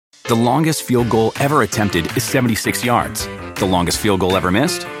The longest field goal ever attempted is 76 yards. The longest field goal ever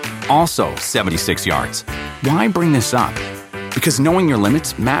missed? Also 76 yards. Why bring this up? Because knowing your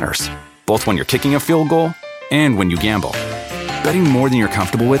limits matters, both when you're kicking a field goal and when you gamble. Betting more than you're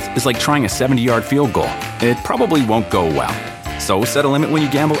comfortable with is like trying a 70-yard field goal. It probably won't go well. So set a limit when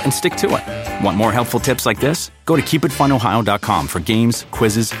you gamble and stick to it. Want more helpful tips like this? Go to keepitfunohio.com for games,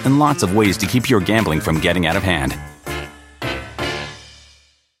 quizzes, and lots of ways to keep your gambling from getting out of hand.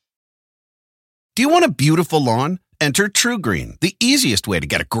 Do you want a beautiful lawn? Enter TruGreen, the easiest way to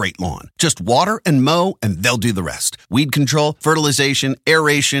get a great lawn. Just water and mow, and they'll do the rest. Weed control, fertilization,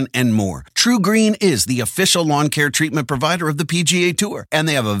 aeration, and more. TruGreen is the official lawn care treatment provider of the PGA Tour, and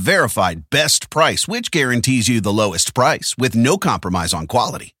they have a verified best price, which guarantees you the lowest price with no compromise on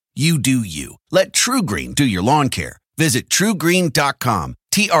quality. You do you. Let TruGreen do your lawn care. Visit TruGreen.com,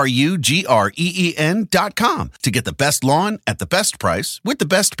 TruGreen.com, to get the best lawn at the best price with the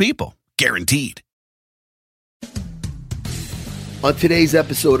best people. Guaranteed. On today's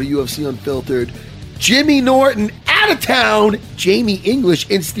episode of UFC Unfiltered, Jimmy Norton out of town, Jamie English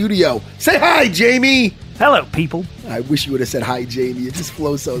in studio. Say hi, Jamie. Hello, people. I wish you would have said hi, Jamie. It just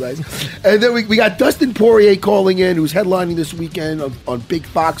flows so nice. And then we got Dustin Poirier calling in, who's headlining this weekend on Big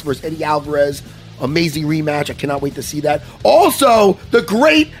Fox versus Eddie Alvarez. Amazing rematch. I cannot wait to see that. Also, the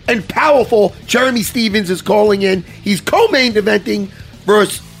great and powerful Jeremy Stevens is calling in. He's co-main eventing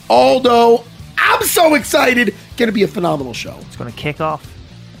versus Aldo. I'm so excited. Going to be a phenomenal show. It's going to kick off.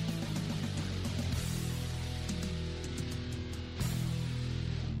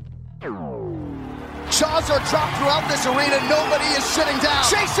 Jaws are dropped throughout this arena. Nobody is sitting down.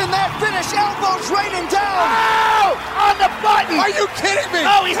 Chasing that finish. Elbows raining down. Oh! On the button. Are you kidding me?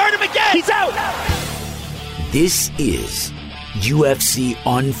 Oh, he hurt him again. He's out. This is UFC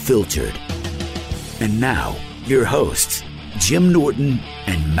Unfiltered. And now, your hosts, Jim Norton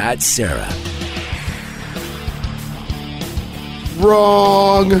and Matt Serra.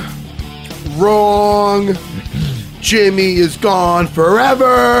 Wrong. Jimmy is gone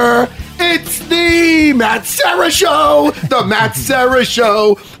forever. It's the Matt Serra Show. The Matt Serra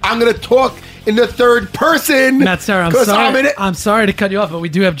Show. I'm going to talk in the third person. Matt Serra, I'm sorry to cut you off, but we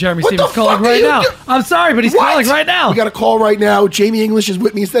do have Jeremy What Stevens the calling fuck right are you now. I'm sorry, but he's What? calling right now. We got a call right now. Jamie English is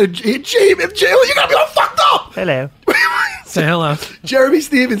with me instead of Jamie. You got to be all fucked up. Hello. Say hello. Jeremy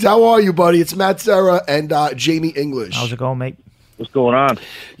Stevens, how are you, buddy? It's Matt Serra and Jamie English. How's it going, mate? What's going on?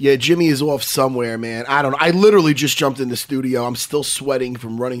 Yeah, Jimmy is off somewhere, man. I don't know. I literally just jumped in the studio. I'm still sweating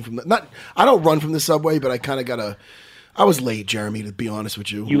from running from I don't run from the subway, but I kind of got to. I was late, Jeremy, to be honest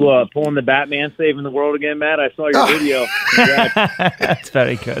with you. You pulling the Batman saving the world again, Matt? I saw your video. That's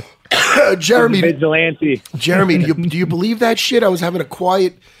very good. Jeremy, vigilante. Jeremy, do you believe that shit? I was having a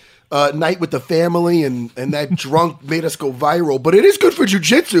quiet night with the family, and that drunk made us go viral. But it is good for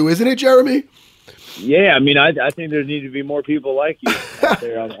jiu-jitsu, isn't it, Jeremy? Yeah, I mean, I think there need to be more people like you out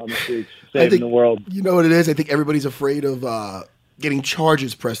there on the streets saving the world. You know what it is? I think everybody's afraid of getting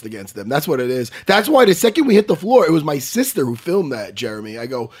charges pressed against them. That's what it is. That's why the second we hit the floor, it was my sister who filmed that, Jeremy. I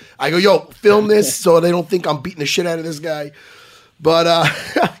go, yo, film this so they don't think I'm beating the shit out of this guy. But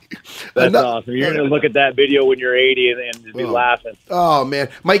that's awesome. You're going to look at that video when you're 80 and just be laughing. Oh, man.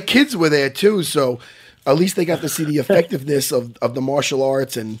 My kids were there, too, so at least they got to see the effectiveness of the martial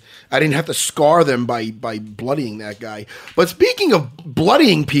arts, and I didn't have to scar them by bloodying that guy. But speaking of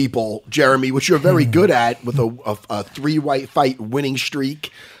bloodying people, Jeremy, which you're very good at with a three-fight winning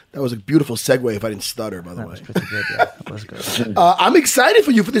streak, that was a beautiful segue if I didn't stutter, by the way. That was pretty good, yeah. That was good. I'm excited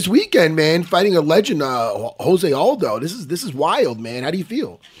for you for this weekend, man, fighting a legend, Jose Aldo. This is wild, man. How do you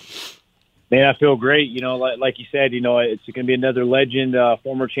feel? Man, I feel great. You know, like you said, you know, it's going to be another legend,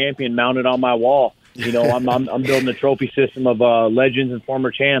 former champion mounted on my wall. You know, I'm building a trophy system of legends and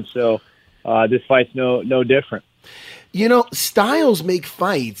former champs, so this fight's no different. You know, styles make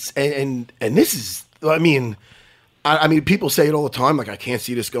fights, and this is, I mean, people say it all the time, like, I can't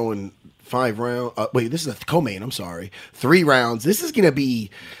see this going 5 rounds. Wait, this is a co-main, I'm sorry. 3 rounds. This is going to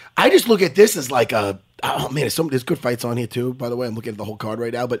be, I just look at this as like oh man, there's good fights on here too, by the way. I'm looking at the whole card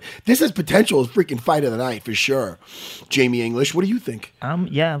right now, but this has potential as freaking fight of the night for sure. Jamie English, what do you think?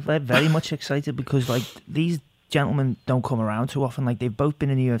 Yeah, very much excited because like these gentlemen don't come around too often. Like they've both been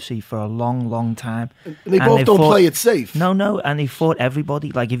in the UFC for a long time. And they both don't play it safe. No, and they fought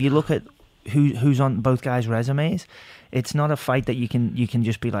everybody. Like if you look at who's on both guys' resumes, it's not a fight that you can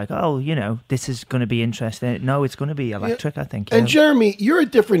just be like, oh, you know, this is going to be interesting. No, it's going to be electric, I think. And Jeremy, you're a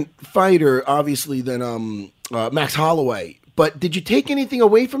different fighter, obviously, than Max Holloway. But did you take anything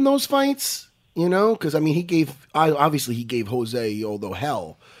away from those fights? You know, because I mean, he gave Jose, although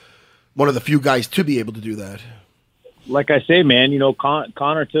hell, one of the few guys to be able to do that. like I say, man,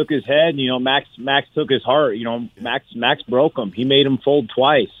 Connor took his head, Max took his heart. Max broke him. He made him fold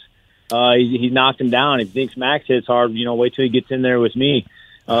twice. He knocked him down. If he thinks Max hits hard, wait till he gets in there with me.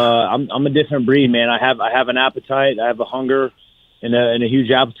 I'm a different breed, man. I have an appetite. I have a hunger and a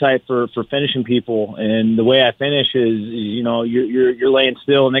huge appetite for finishing people. And the way I finish is, you're laying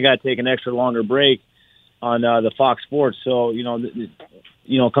still, and they got to take an extra longer break on the Fox Sports. So,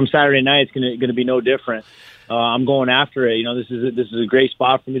 come Saturday night, it's gonna be no different. I'm going after it. This is a great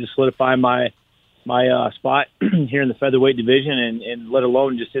spot for me to solidify my spot here in the featherweight division, and let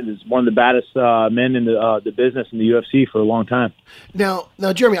alone just as one of the baddest men in the business in the UFC for a long time. Now,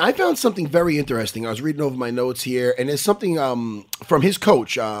 Jeremy, I found something very interesting. I was reading over my notes here, and there's something from his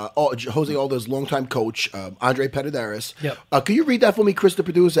coach, Jose Aldo's longtime coach, Andre Pederneiras. Yep. Could you read that for me, Chris, the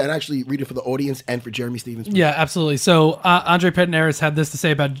producer, and actually read it for the audience and for Jeremy Stevens? Please? Yeah, absolutely. So Andre Pederneiras had this to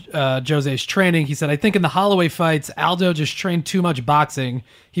say about Jose's training. He said, "I think in the Holloway fights, Aldo just trained too much boxing.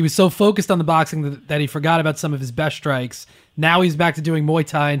 He was so focused on the boxing that he forgot about some of his best strikes. Now he's back to doing Muay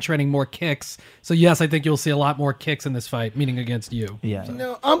Thai and training more kicks. So yes, I think you'll see a lot more kicks in this fight, meaning against you." Yeah.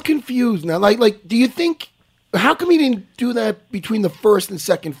 No, I'm confused now. Like, do you think? How come he didn't do that between the first and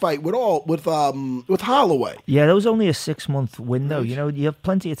second fight with Holloway? Yeah, there was only a 6-month window. You have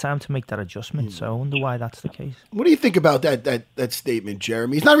plenty of time to make that adjustment. So I wonder why that's the case. What do you think about that statement,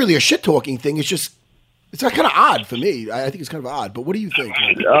 Jeremy? It's not really a shit talking thing. It's just it's kind of odd for me. I think it's kind of odd. But what do you think?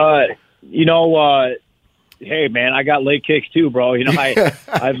 Hey man, I got leg kicks too, bro.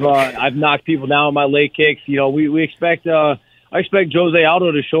 I've knocked people down with my leg kicks. We expect I expect Jose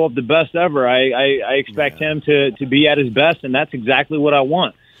Aldo to show up the best ever. I expect him to be at his best, and that's exactly what I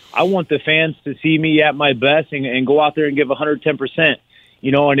want. I want the fans to see me at my best and go out there and give 110%.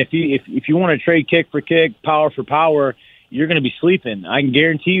 And if you want to trade kick for kick, power for power, you're going to be sleeping. I can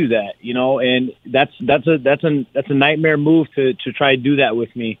guarantee you that. And that's a nightmare move to try to do that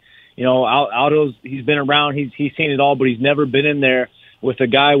with me. Aldo's, he's been around, he's seen it all, but he's never been in there with a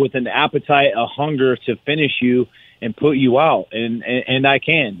guy with an appetite, a hunger to finish you and put you out. And I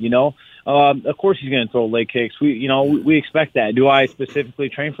can, of course he's going to throw leg kicks. We expect that. Do I specifically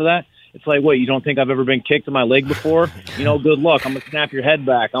train for that? It's like, what, you don't think I've ever been kicked in my leg before? Good luck. I'm going to snap your head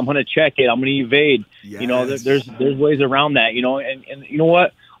back. I'm going to check it. I'm going to evade. Yes. There's ways around that, and you know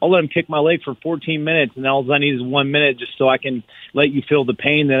what? I'll let him kick my leg for 14 minutes, and all I need is 1 minute just so I can let you feel the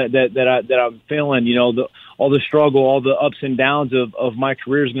pain that I'm feeling. All the struggle, all the ups and downs of my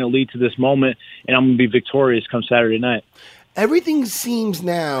career is going to lead to this moment, and I'm going to be victorious come Saturday night. Everything seems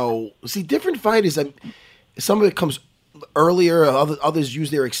now. See, different fighters. Some of it comes earlier. Others use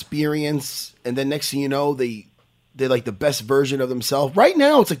their experience, and then next thing you know, they're like the best version of themselves. Right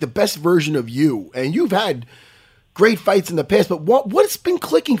now, it's like the best version of you, and you've had great fights in the past, but what's been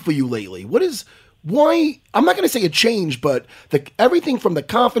clicking for you lately? Why? I'm not going to say a change, but everything from the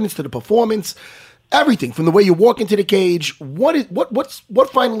confidence to the performance, everything from the way you walk into the cage. What's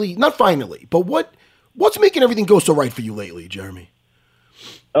making everything go so right for you lately, Jeremy?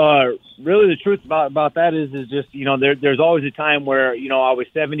 Really, the truth about that is just there's always a time where I was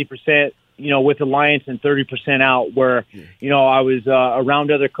 70%. With Alliance and 30% out, where I was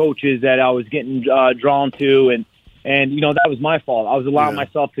around other coaches that I was getting drawn to, and that was my fault. I was allowing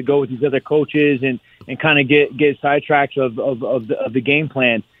myself to go with these other coaches and kind of get sidetracked of the game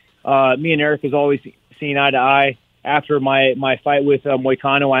plan. Me and Eric has always seen eye to eye. After my fight with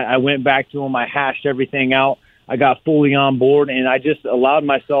Moicano, I went back to him. I hashed everything out. I got fully on board, and I just allowed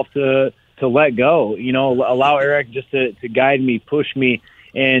myself to let go. Allow Eric just to guide me, push me,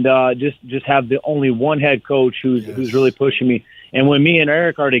 and just have the only one head coach who's really pushing me. And when me and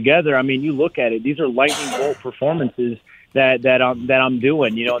Eric are together, I mean, you look at it; these are lightning bolt performances that I'm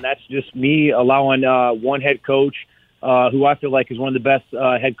doing. And that's just me allowing one head coach, who I feel like is one of the best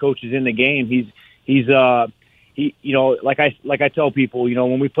head coaches in the game. He's like I tell people,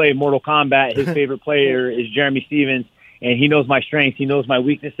 when we play Mortal Kombat, his favorite player is Jeremy Stevens, and he knows my strengths, he knows my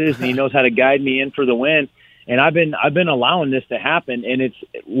weaknesses, and he knows how to guide me in for the win. And I've been allowing this to happen, and it's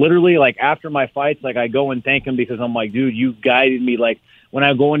literally like after my fights, like I go and thank him because I'm like, dude, you guided me. Like when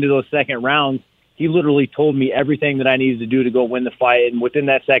I go into those second rounds, he literally told me everything that I needed to do to go win the fight. And within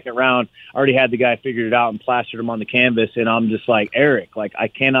that second round, I already had the guy figured it out and plastered him on the canvas. And I'm just like, Eric, like I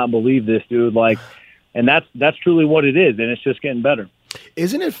cannot believe this, dude. Like, and that's truly what it is, and it's just getting better.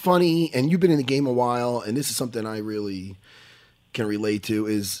 Isn't it funny? And you've been in the game a while, and this is something I really can relate to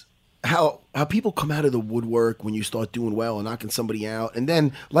is how people come out of the woodwork when you start doing well and knocking somebody out. And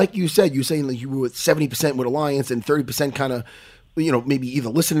then, like you said, you're saying like you were at 70% with Alliance and 30% kind of, maybe either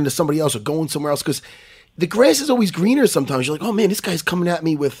listening to somebody else or going somewhere else. Because the grass is always greener sometimes. You're like, oh, man, this guy's coming at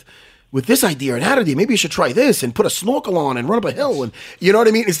me with with this idea and that idea, maybe you should try this and put a snorkel on and run up a hill. And you know what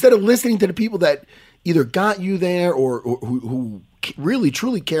I mean? Instead of listening to the people that either got you there or who really,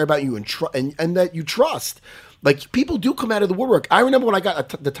 truly care about you and that you trust. Like, people do come out of the woodwork. I remember when I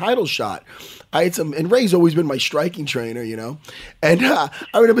got the title shot, I had and Ray's always been my striking trainer, you know? And I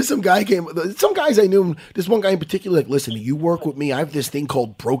remember some guys I knew, this one guy in particular, like, listen, you work with me, I have this thing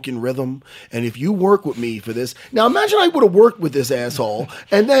called broken rhythm, and if you work with me for this, now imagine I would have worked with this asshole,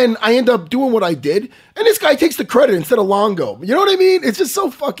 and then I end up doing what I did, and this guy takes the credit instead of Longo. You know what I mean? It's just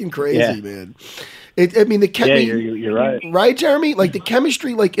so fucking crazy, man. The chemistry, you're right. Right, Jeremy? Like, the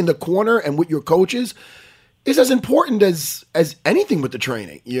chemistry, like, in the corner and with your coaches is as important as anything with the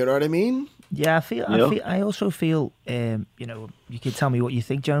training. You know what I mean? Yeah, I also feel, you know, you can tell me what you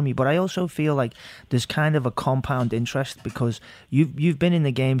think, Jeremy, but I also feel like there's kind of a compound interest because you've been in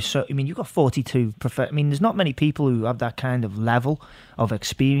the game. So, I mean, you've got 42. I mean, there's not many people who have that kind of level of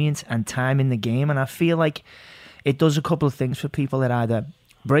experience and time in the game. And I feel like it does a couple of things for people. That either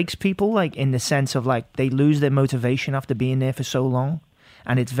breaks people, like in the sense of like they lose their motivation after being there for so long.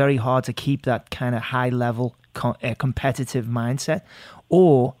 And it's very hard to keep that kind of high-level competitive mindset.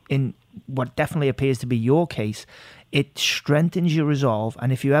 Or, in what definitely appears to be your case, it strengthens your resolve.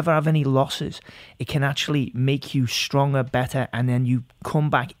 And if you ever have any losses, it can actually make you stronger, better. And then you come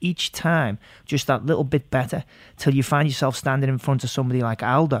back each time just that little bit better till you find yourself standing in front of somebody like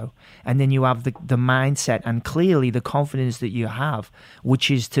Aldo. And then you have the mindset and clearly the confidence that you have,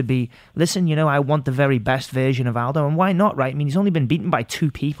 which is to be, listen, you know, I want the very best version of Aldo. And why not, right? I mean, he's only been beaten by 2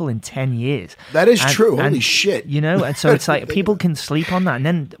 people in 10 years. That is true. Holy shit. You know, and so it's like people can sleep on that. And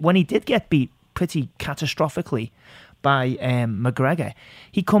then when he did get beat pretty catastrophically by McGregor,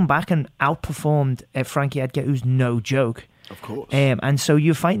 he come back and outperformed Frankie Edgar, who's no joke. Of course. And so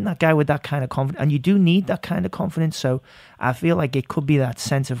you're fighting that guy with that kind of confidence, and you do need that kind of confidence. So I feel like it could be that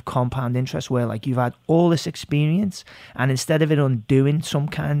sense of compound interest where like you've had all this experience, and instead of it undoing some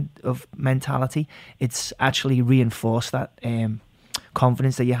kind of mentality, it's actually reinforced that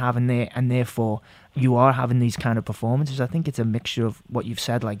confidence that you have in there, and therefore you are having these kind of performances. I think it's a mixture of what you've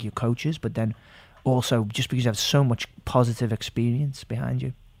said, like your coaches, but then also just because you have so much positive experience behind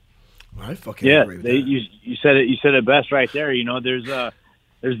you. I fucking agree with that. You said it. You said it best right there. You know, there's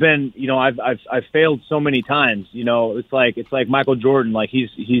been, you know, I've failed so many times. You know, it's like Michael Jordan. Like he's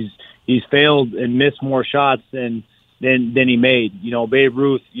failed and missed more shots than he made. You know, Babe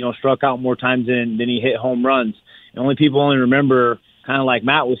Ruth, you know, struck out more times than he hit home runs. And people only remember, kind of like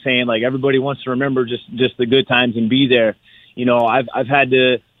Matt was saying, like everybody wants to remember just the good times and be there. You know, I've had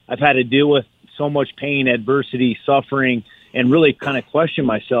to deal with so much pain, adversity, suffering, and really kind of question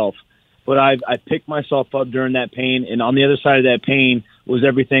myself. But I picked myself up during that pain, and on the other side of that pain was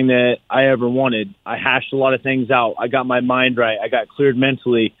everything that I ever wanted. I hashed a lot of things out. I got my mind right. I got cleared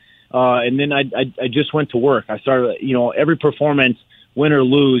mentally. And then I just went to work. I started, you know, every performance, win or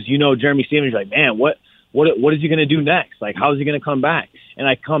lose, you know, Jeremy Stevens, like, man, what is he going to do next? Like, how is he going to come back? And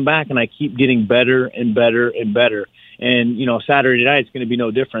I come back and I keep getting better and better and better. And, you know, Saturday night, it's going to be no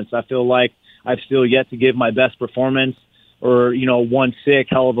difference. I feel like I've still yet to give my best performance or, you know, one sick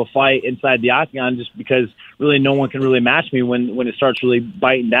hell of a fight inside the octagon, just because really no one can really match me when it starts really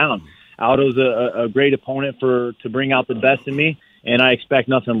biting down. Aldo's a great opponent to bring out the best in me, and I expect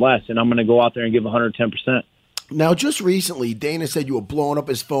nothing less, and I'm going to go out there and give 110%. Now, just recently, Dana said you were blowing up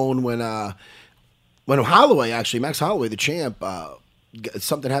his phone when Holloway, actually, Max Holloway, the champ,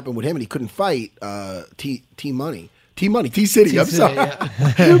 something happened with him and he couldn't fight T-City, I'm sorry.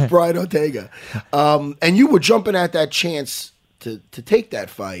 Yeah. Brian Ortega. And you were jumping at that chance to take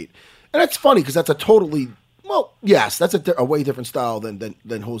that fight. And that's funny because that's a totally, well, yes, that's a way different style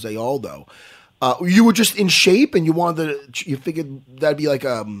than Jose Aldo. You were just in shape and you figured that'd be like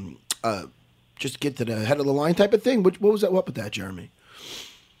just get to the head of the line type of thing. What was that up with that, Jeremy?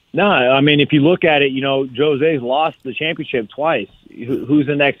 No, I mean, if you look at it, you know, Jose's lost the championship twice. Who's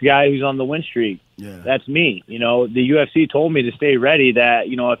the next guy who's on the win streak? Yeah. That's me. You know, the UFC told me to stay ready, that,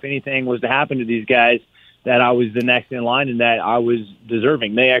 you know, if anything was to happen to these guys, that I was the next in line and that I was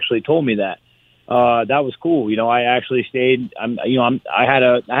deserving. They actually told me that. That was cool. You know, I actually stayed. I had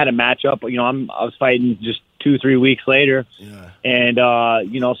a matchup. You know, I was fighting just 2-3 weeks later. Yeah. And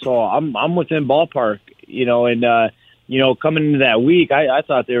you know, so I'm within ballpark. You know, and you know, coming into that week, I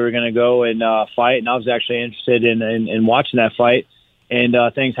thought they were going to go and fight, and I was actually interested in watching that fight. And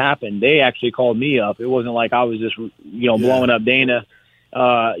things happened. They actually called me up. It wasn't like I was just, you know, blowing up Dana.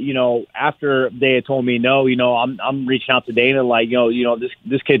 You know, after they had told me no, you know, I'm reaching out to Dana like, you know,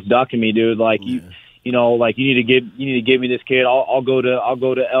 this kid's ducking me, dude. Like you know, like you need to give me this kid. I'll go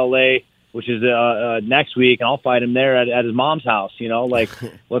to LA which is next week, and I'll fight him there at his mom's house. You know, like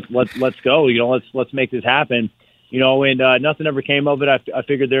let's go. You know, let's make this happen. You know, and nothing ever came of it. I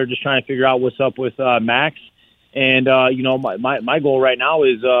figured they're just trying to figure out what's up with Max. And you know, my goal right now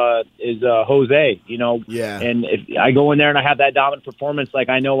is Jose. You know, and if I go in there and I have that dominant performance, like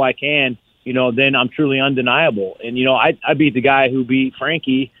I know I can, you know, then I'm truly undeniable. And you know, I beat the guy who beat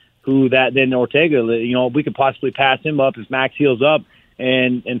Frankie, then Ortega. You know, we could possibly pass him up if Max heals up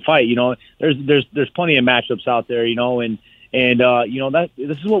and fight. You know, there's plenty of matchups out there. You know, and you know,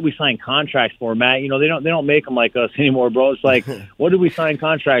 this is what we sign contracts for, Matt. You know, they don't make them like us anymore, bro. It's like, what do we sign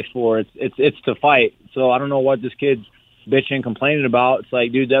contracts for? It's to fight. So I don't know what this kid's bitching and complaining about. It's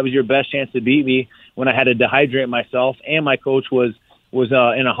like, dude, that was your best chance to beat me when I had to dehydrate myself, and my coach was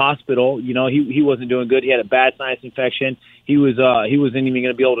in a hospital. You know, he wasn't doing good. He had a bad sinus infection. He wasn't even going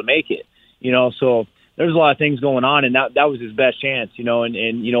to be able to make it. You know, so there's a lot of things going on, and that was his best chance. You know, and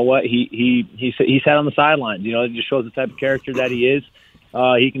you know what? He sat on the sidelines. You know, it just shows the type of character that he is.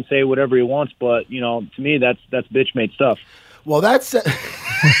 He can say whatever he wants, but you know, to me, that's bitch made stuff. Well, that's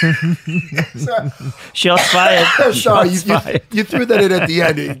shots fired. Sorry, you threw that in at the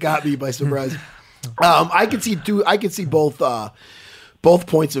end. It got me by surprise. I can see both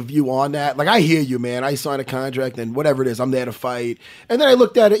points of view on that. Like, I hear you, man. I signed a contract, and whatever it is, I'm there to fight. And then I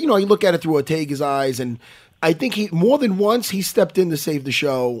looked at it. You know, you look at it through Ortega's eyes, and I think he more than once he stepped in to save the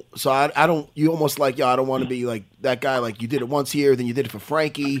show. So I don't. You almost like, yo, I don't want to be like that guy. Like, you did it once here, then you did it for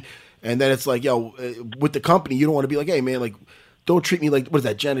Frankie. And then it's like, yo, with the company, you don't want to be like, hey, man, like, don't treat me like, what is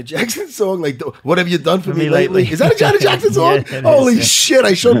that, Janet Jackson song? Like, what have you done for me lately? Is that a Janet Jackson song? Yeah, holy shit,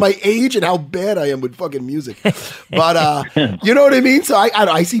 I showed my age and how bad I am with fucking music. But, you know what I mean? So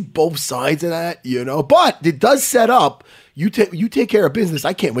I see both sides of that, you know. But it does set up, you take care of business.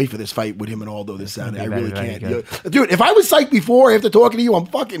 I can't wait for this fight with him and Aldo this Saturday. I really can't. Dude, if I was psyched before after talking to you, I'm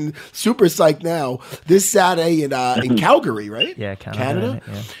fucking super psyched now. This Saturday in Calgary, right? Yeah, Canada.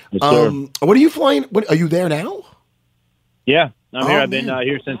 Yeah. What are you flying? Are you there now? Yeah, I'm here. I've been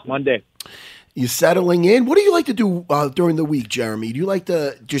here since Monday. You settling in? What do you like to do during the week, Jeremy? Do you like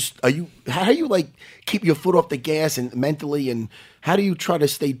to how do you like keep your foot off the gas and mentally, and how do you try to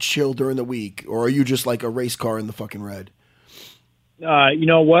stay chill during the week? Or are you just like a race car in the fucking red? You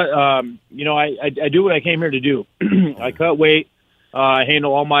know what? You know, I do what I came here to do. I cut weight, I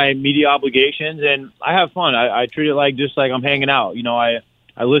handle all my media obligations, and I have fun. I treat it like just like I'm hanging out. You know, I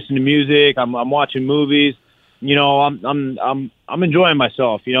listen to music. I'm watching movies. You know, I'm enjoying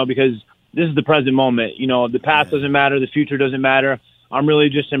myself. You know, because this is the present moment. You know, the past doesn't matter, the future doesn't matter. I'm really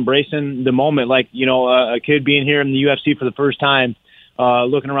just embracing the moment. Like, you know, a kid being here in the UFC for the first time,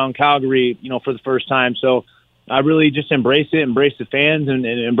 looking around Calgary, you know, for the first time. So I really just embrace the fans, and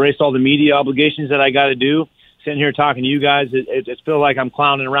embrace all the media obligations that I got to do. Sitting here talking to you guys, it feels like I'm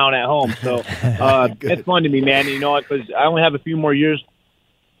clowning around at home. So it's fun to me, man. You know, because I only have a few more years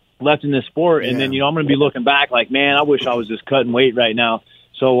left in this sport, and then, you know, I'm going to be looking back like, man, I wish I was just cutting weight right now.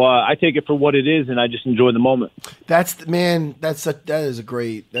 So I take it for what it is, and I just enjoy the moment. I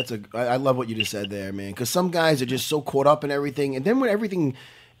love what you just said there, man. Because some guys are just so caught up in everything, and then when everything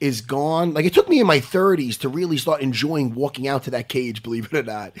is gone, like, it took me in my 30s to really start enjoying walking out to that cage, believe it or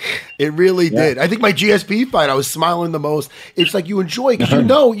not. It really did. I think my GSP fight, I was smiling the most. It's like you enjoy, because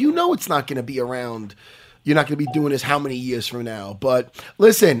you know it's not going to be around. You're not going to be doing this how many years from now? But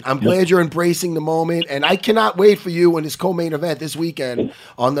listen, I'm glad you're embracing the moment, and I cannot wait for you in this co-main event this weekend.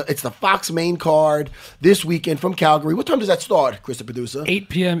 It's the Fox main card this weekend from Calgary. What time does that start, Chris, the producer? 8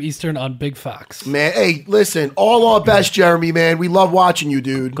 p.m. Eastern on Big Fox. Man, hey, listen, all our best, Jeremy, man. We love watching you,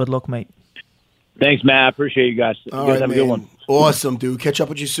 dude. Good luck, mate. Thanks, Matt. I appreciate you guys. You guys have a good one. Awesome, dude. Catch up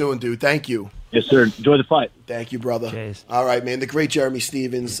with you soon, dude. Thank you. Yes, sir. Enjoy the fight. Thank you, brother. Cheers. All right, man. The great Jeremy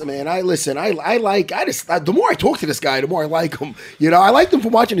Stephens. Man, the more I talk to this guy, the more I like him. You know, I liked him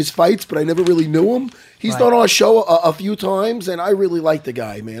from watching his fights, but I never really knew him. He's done our show a few times, and I really like the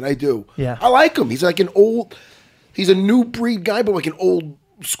guy, man. I do. Yeah. I like him. He's like he's a new breed guy, but like an old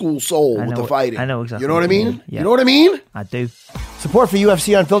school soul with the fighting. I know exactly. You know what I mean? Yeah. You know what I mean? I do. Support for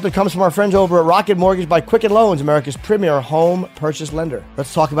UFC Unfiltered comes from our friends over at Rocket Mortgage by Quicken Loans, America's premier home purchase lender.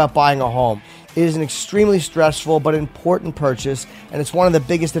 Let's talk about buying a home. It is an extremely stressful but important purchase, and it's one of the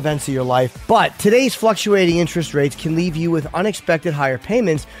biggest events of your life. But today's fluctuating interest rates can leave you with unexpected higher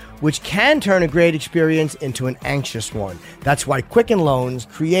payments, which can turn a great experience into an anxious one. That's why Quicken Loans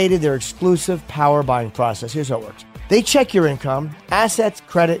created their exclusive power buying process. Here's how it works. They check your income, assets,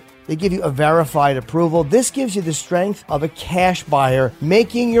 credit, They give you a verified approval. This gives you the strength of a cash buyer,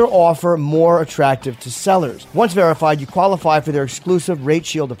 making your offer more attractive to sellers. Once verified, you qualify for their exclusive Rate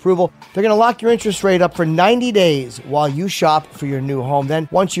Shield approval. They're going to lock your interest rate up for 90 days while you shop for your new home. Then,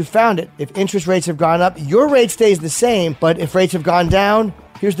 once you've found it, if interest rates have gone up, your rate stays the same, but if rates have gone down,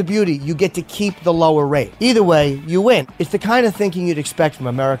 here's the beauty. You get to keep the lower rate. Either way, you win. It's the kind of thinking you'd expect from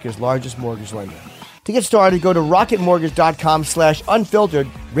America's largest mortgage lender. To get started, go to rocketmortgage.com/unfiltered.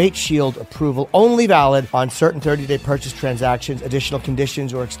 Rate Shield approval only valid on certain 30-day purchase transactions. Additional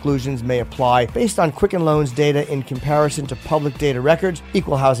conditions or exclusions may apply based on Quicken Loans data in comparison to public data records.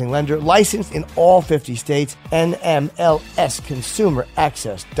 Equal housing lender. Licensed in all 50 states.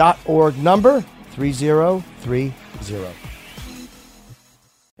 NMLSconsumeraccess.org. Number 3030.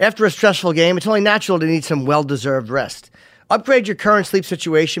 After a stressful game, it's only natural to need some well-deserved rest. Upgrade your current sleep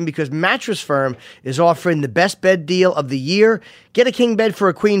situation because Mattress Firm is offering the best bed deal of the year. Get a king bed for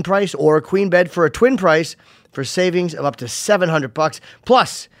a queen price or a queen bed for a twin price for savings of up to $700.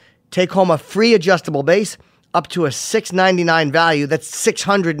 Plus, take home a free adjustable base up to a $699 value. That's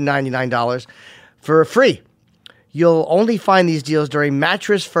 $699 for free. You'll only find these deals during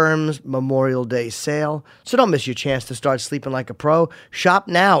Mattress Firm's Memorial Day sale, so don't miss your chance to start sleeping like a pro. Shop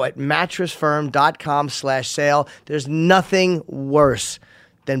now at mattressfirm.com/sale. There's nothing worse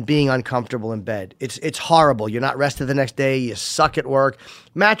than being uncomfortable in bed. It's horrible. You're not rested the next day. You suck at work.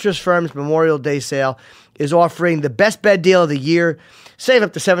 Mattress Firm's Memorial Day sale is offering the best bed deal of the year. Save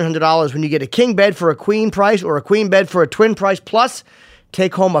up to $700 when you get a king bed for a queen price or a queen bed for a twin price. Plus,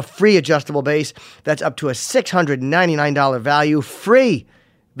 take home a free adjustable base that's up to a $699 value. Free.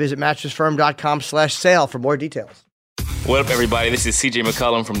 Visit mattressfirm.com/sale for more details. What up, everybody? This is CJ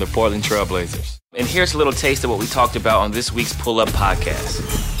McCollum from the Portland Trail Blazers. And here's a little taste of what we talked about on this week's Pull Up podcast.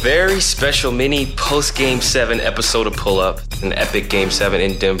 Very special mini post-Game 7 episode of Pull Up, an epic Game 7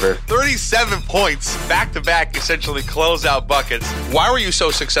 in Denver. 37 points, back-to-back, essentially closeout buckets. Why were you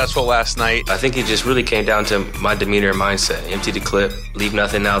so successful last night? I think it just really came down to my demeanor and mindset. Empty the clip, leave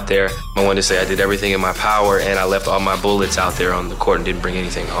nothing out there. I wanted to say I did everything in my power, and I left all my bullets out there on the court and didn't bring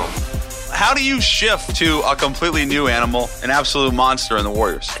anything home. How do you shift to a completely new animal, an absolute monster in the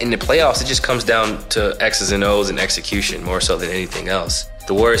Warriors? In the playoffs, it just comes down to X's and O's and execution more so than anything else.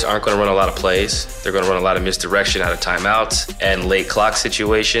 The Warriors aren't going to run a lot of plays. They're going to run a lot of misdirection out of timeouts and late clock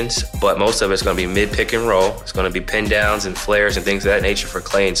situations, but most of it's going to be mid-pick and roll. It's going to be pin downs and flares and things of that nature for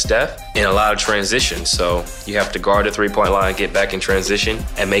Clay and Steph, and a lot of transition. So you have to guard the three-point line, get back in transition,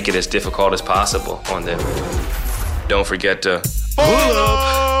 and make it as difficult as possible on them. Don't forget to pull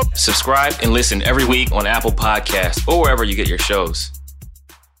up. Subscribe and listen every week on Apple Podcasts or wherever you get your shows.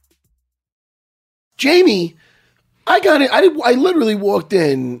 Jamie, I got it. I literally walked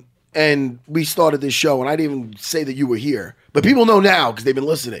in and we started this show, and I didn't even say that you were here. But people know now because they've been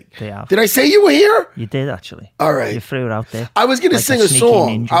listening. They have. Did I say you were here? You did, actually. All right. You threw it out there. I was going to sing a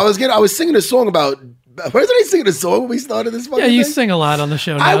song. Ninja. I was singing a song about. Where did I sing a song when we started this? Yeah, you thing? sing a lot on the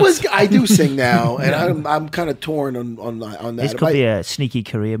show now. I do sing now, and I'm kind of torn on that. This could be a sneaky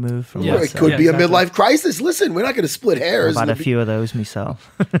career move. From it could be a midlife crisis. Listen, we're not going to split hairs. I've had a few of those myself.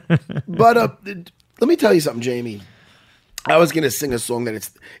 But let me tell you something, Jamie. I was going to sing a song that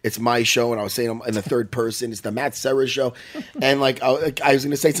it's my show, and I was saying I'm in the third person. It's the Matt Serra show. And like I was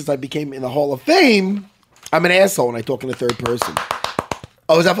going to say, since I became in the Hall of Fame, I'm an asshole and I talk in the third person.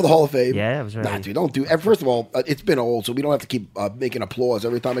 Oh, is that for the Hall of Fame? Yeah, it was right. Nah, dude, don't do. First of all, it's been old, so we don't have to keep making applause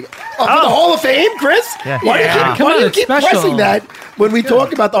every time. For the Hall of Fame, Chris. Yeah. Why do you keep pressing that when we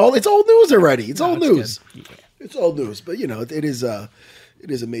talk about the whole? It's old news already. It's old news. Yeah. It's old news, but you know it is a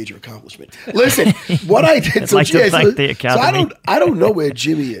major accomplishment. Listen, what I did. So I don't know where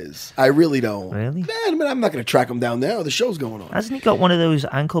Jimmy is. I really don't. Really? Man, I mean, I'm not going to track him down now. The show's going on. Hasn't he got one of those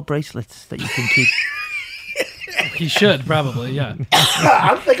ankle bracelets that you can keep? He should probably, yeah.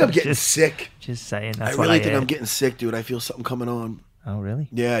 I think I'm getting sick. Just saying. I really think I'm getting sick, dude. I feel something coming on. Oh, really?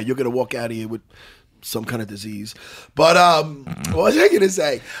 Yeah, you're gonna walk out of here with some kind of disease. But what was I gonna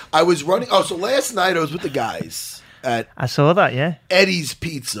say? I was running. Oh, so last night I was with the guys at. I saw that. Yeah. Eddie's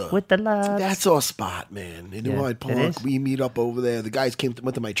Pizza with the lads. That's our spot, man. In New Hyde Park, we meet up over there. The guys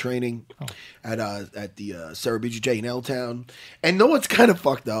went to my training at the Sarah BJJ in L-Town. And know what's kind of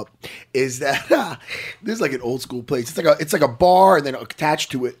fucked up is that this is like an old school place. It's like a bar, and then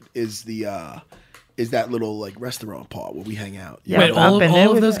attached to it is that little like restaurant part where we hang out. Yeah, wait, all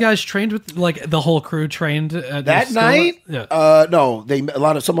of those guys trained with, like, the whole crew trained at that night? Yeah. No,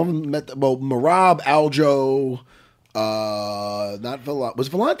 some of them met. Well, Marab, Aljo. Not Vellante. Was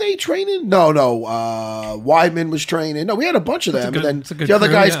Vellante training? No. Weidman was training. No, we had a bunch of them. And then the other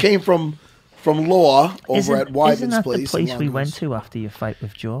guys came from from Law over at Isn't Weidman's that place. the place in we Long went Beach. to after your fight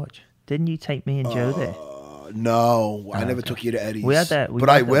with George? Didn't you take me and Joe there? No, I never took you to Eddie's. We had that, but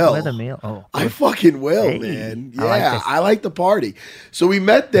I will. We had a meal. Oh, I fucking will, Hey, man. I like Yeah, this. I like the party. So we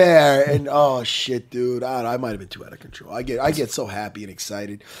met there, and oh shit, dude, I might have been too out of control. I get so happy and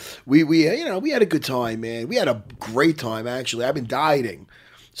excited. We had a good time, man. We had a great time actually. I've been dieting,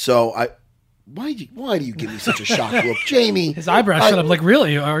 so why do you give me such a shock look, Jamie? His eyebrows shut up. Like,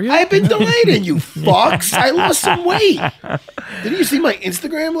 really? Are you? I've been dieting, you fucks. I lost some weight. Didn't you see my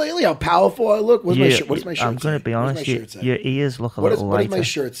Instagram lately? How powerful I look. What does my shirt I'm going to be honest. Your ears look a little What lighter. does my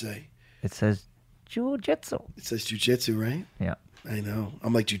shirt say? It says Jiu-Jitsu. It says Jiu-Jitsu, right? Yeah. I know.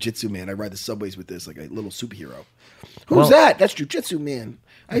 I'm like Jiu-Jitsu man. I ride the subways with this like a little superhero. Who's that? That's Jiu-Jitsu man.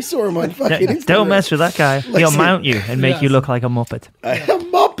 I saw him on fucking Instagram. Don't mess with that guy. He'll Listen. mount you and make you look like a Muppet. A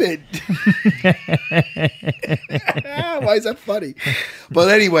Muppet. Why is that funny? But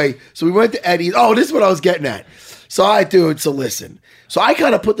anyway, so we went to Eddie's. Oh, this is what I was getting at. So listen. So I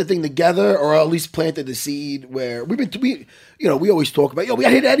kind of put the thing together, or at least planted the seed where we always talk about, we got to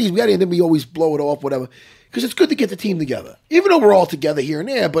hit Eddie's, and then we always blow it off, whatever. Because it's good to get the team together. Even though we're all together here and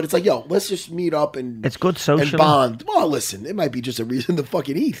there, but it's like, let's just meet up and it's good socially. And bond. Well, listen, it might be just a reason to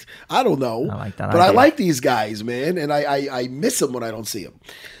fucking eat. I don't know. I like that But I idea. like these guys, man, and I miss them when I don't see them.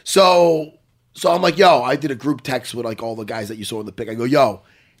 So I'm like, I did a group text with like all the guys that you saw in the pic. I go,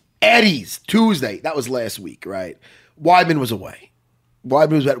 Eddie's Tuesday. That was last week, right? Weidman was away.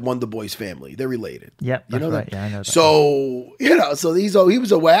 Weidman was at Wonder Boy's family. They're related. Yep, you know that's that. right. Yeah, I know that. So he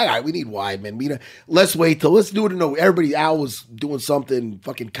was away. All right, we need Weidman. Let's wait till let's do it. Everybody. Al was doing something,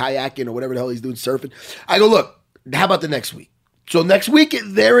 fucking kayaking or whatever the hell he's doing, surfing. I go, look. How about the next week? So next week,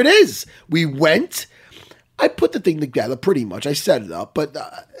 there it is. We went. I put the thing together pretty much. I set it up,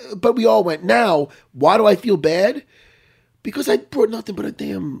 but we all went. Now, why do I feel bad? Because I brought nothing but a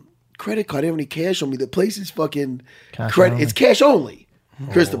damn credit card. I didn't have any cash on me. The place is fucking credit. It's cash only.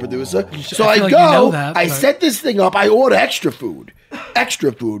 Chris, the producer. So I like go. you know that, I but- set this thing up. I order extra food.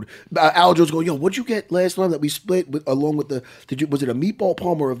 Aljo's going, what'd you get last time that we split along with was it a meatball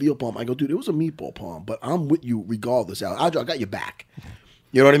palm or a veal palm? I go, dude, it was a meatball palm, but I'm with you regardless, Aljo. I got your back.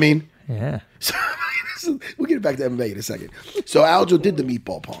 You know what I mean? Yeah. So we'll get back to MMA in a second. So Aljo did the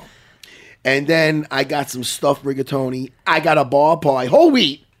meatball palm. And then I got some stuffed rigatoni. I got a bar pie, whole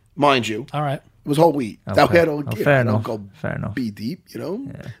wheat, mind you. All right. It was whole wheat. Okay. That way I don't, Fair don't enough. go Fair enough. be deep,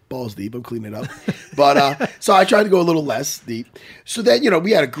 balls deep. I'm cleaning it up. But so I tried to go a little less deep. So then,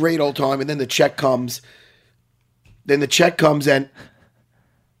 we had a great old time. And then the check comes. And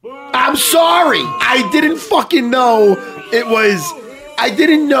I'm sorry. I didn't fucking know it was. I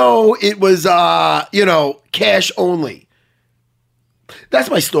didn't know it was, cash only. That's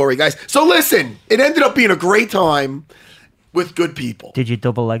my story, guys. So listen, it ended up being a great time with good people. Did you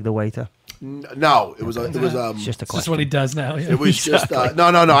double leg the waiter? No, it was It's just a It's just question. what he does now. Yeah. It was just Exactly.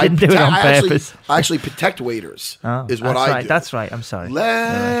 no. Didn't do it on purpose. I actually protect waiters. Oh, is what that's I right. do. That's right. I'm sorry.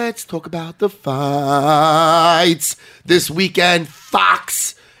 Let's talk about the fights this weekend.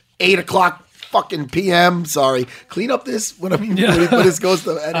 Fox, 8:00 fucking p.m. Sorry, clean up this when this goes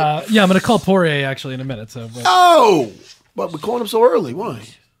to edit. I'm going to call Poirier actually in a minute. So. But we're calling him so early. Why?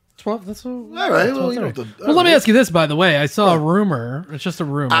 12. That's all right. Well, you don't have to. Well, let me ask you this, by the way. I saw a rumor. It's just a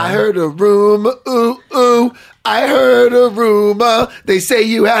rumor. I heard a rumor. Ooh, ooh. I heard a rumor. They say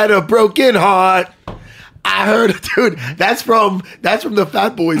you had a broken heart. I heard, dude. That's from the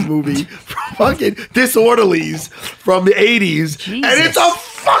Fat Boys movie, from fucking Disorderlies from the 80s, Jesus. and it's a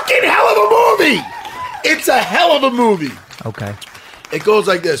fucking hell of a movie. It's a hell of a movie. Okay. It goes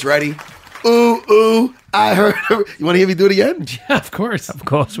like this. Ready? Ooh, ooh. I heard. You want to hear me do it again? Yeah, of course. Of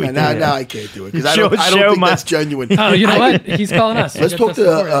course we do. Now I can't do it because I Show- don't show think my- that's genuine. Oh, you know what? He's calling us. Let's We talk got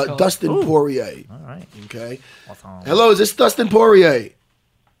Dustin Poirier to calling. Dustin Poirier. All right. Okay. Hello, is this Dustin Poirier?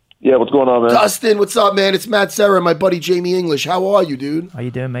 Yeah, what's going on, man? Dustin, what's up, man? It's Matt Serra and my buddy Jamie English. How are you, dude? How you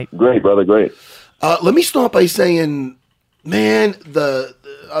doing, mate? Great, brother, great. Let me start by saying, man,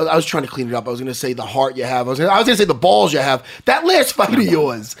 I was trying to clean it up. I was going to say the heart you have. I was going to say the balls you have. That last fight of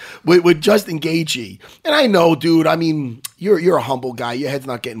yours with Justin Gaethje. And I know, dude, I mean, you're a humble guy. Your head's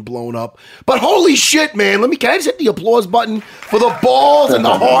not getting blown up. But holy shit, man. Can I just hit the applause button for the balls and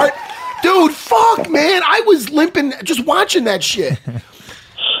the heart? Dude, fuck, man. I was limping just watching that shit.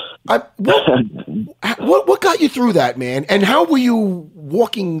 What got you through that, man? And how were you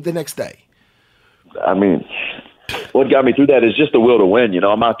walking the next day? I mean, what got me through that is just the will to win.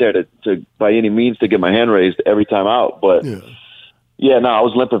 I'm out there to by any means to get my hand raised every time out. But I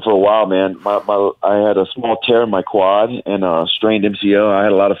was limping for a while, man. I had a small tear in my quad and a strained MCL. I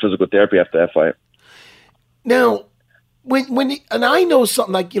had a lot of physical therapy after that fight. Now, and I know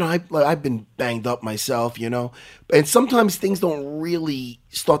something like, I've been banged up myself, and sometimes things don't really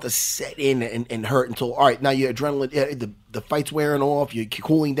start to set in and hurt until, all right, now your adrenaline, the fight's wearing off, you're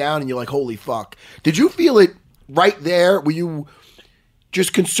cooling down, and you're like, holy fuck. Did you feel it right there? Were you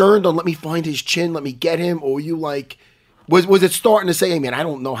just concerned on, let me find his chin, let me get him, or were you like, was it starting to say, hey man, I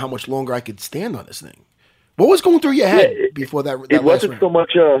don't know how much longer I could stand on this thing? What was going through your head before that? It wasn't so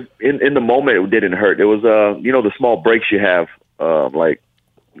much in the moment. It didn't hurt. It was the small breaks you have, like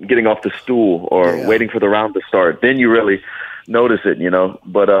getting off the stool or waiting for the round to start. Then you really notice it,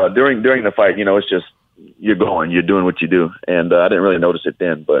 But during the fight, it's just you're doing what you do, and I didn't really notice it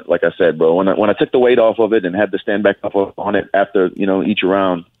then. But like I said, bro, when I took the weight off of it and had to stand back up on it after each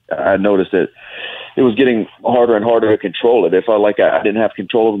round, I noticed that it was getting harder and harder to control it. It felt like I didn't have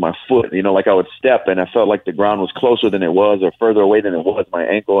control over my foot, like I would step and I felt like the ground was closer than it was or further away than it was. My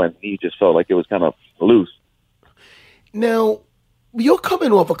ankle and knee just felt like it was kind of loose. Now, you're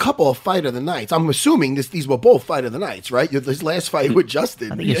coming off a couple of fight of the nights. I'm assuming these were both fight of the nights, right? His last fight with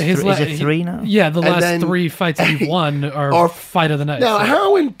Justin. I think is it 3 now? Yeah, the last 3 fights he won are fight of the night.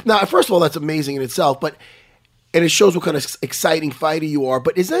 Now, first of all, that's amazing in itself, and it shows what kind of exciting fighter you are.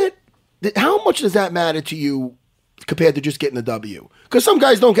 But how much does that matter to you compared to just getting the W? Because some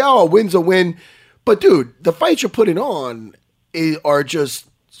guys don't go, a win's a win. But, dude, the fights you're putting on are just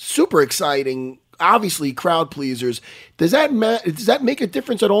super exciting, obviously crowd pleasers. Does that make a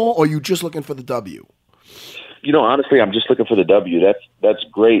difference at all, or are you just looking for the W? Honestly, I'm just looking for the W. That's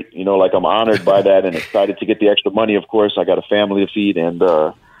great. I'm honored by that and excited to get the extra money, of course. I got a family to feed, and,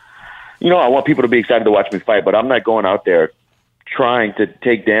 I want people to be excited to watch me fight, but I'm not going out there trying to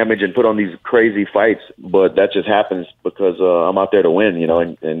take damage and put on these crazy fights, but that just happens because I'm out there to win,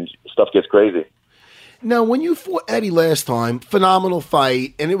 and stuff gets crazy. Now, when you fought Eddie last time, phenomenal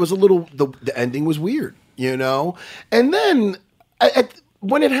fight, and it was the ending was weird, And then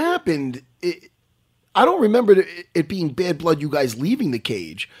when it happened, I don't remember it being bad blood, you guys leaving the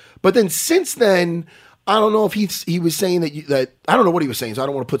cage. But then since then, I don't know if he was saying that I don't know what he was saying, so I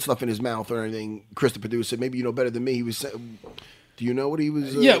don't want to put stuff in his mouth or anything. Chris, the producer, maybe you know better than me. He was saying, do you know what he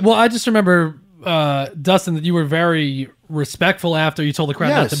was? Yeah, well, I just remember, Dustin, that you were very respectful after you told the crowd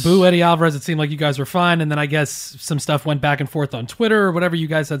not to boo Eddie Alvarez. It seemed like you guys were fine, and then I guess some stuff went back and forth on Twitter or whatever. You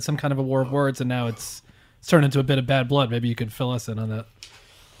guys had some kind of a war of words, and now it's turned into a bit of bad blood. Maybe you could fill us in on that.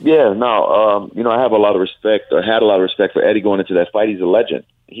 Yeah, no, I have a lot of respect, or had a lot of respect for Eddie going into that fight. He's a legend.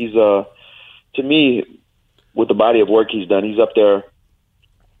 He's, to me, with the body of work he's done, he's up there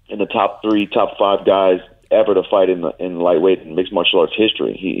in the top 3, top 5 guys ever to fight in lightweight and mixed martial arts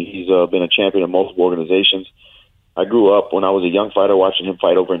history. He's been a champion in multiple organizations. I grew up when I was a young fighter watching him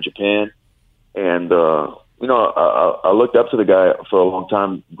fight over in Japan, and I looked up to the guy for a long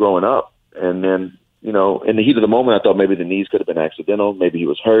time growing up, and then in the heat of the moment, I thought maybe the knees could have been accidental, maybe he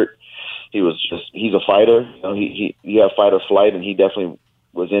was hurt. He's a fighter. He had fight or flight, and he definitely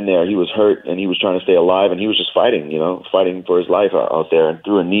was in there. He was hurt, and he was trying to stay alive, and he was just fighting, fighting for his life out there, and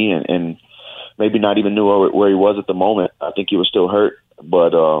threw a knee and maybe not even knew where he was at the moment. I think he was still hurt,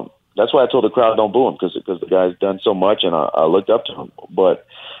 but that's why I told the crowd don't boo him, because the guy's done so much, and I looked up to him. But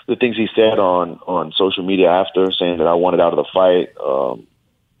the things he said on social media after, saying that I wanted out of the fight,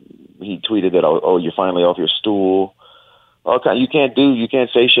 he tweeted that, oh, you're finally off your stool. Okay, you can't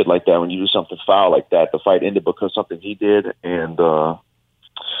say shit like that when you do something foul like that. The fight ended because something he did, and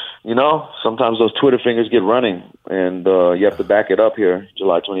sometimes those Twitter fingers get running, and you have to back it up here,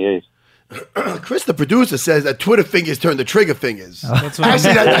 July 28th. Chris, the producer, says that Twitter fingers turn to trigger fingers. That's what I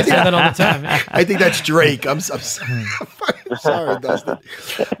say that all the time. I think that's Drake. I'm sorry, Dustin.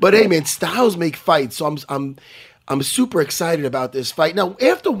 But hey, man, styles make fights, so I'm super excited about this fight. Now,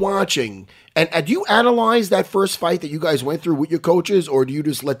 after watching, and do you analyze that first fight that you guys went through with your coaches, or do you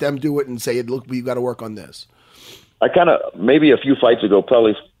just let them do it and say, look, we've got to work on this? I kind of, maybe a few fights ago,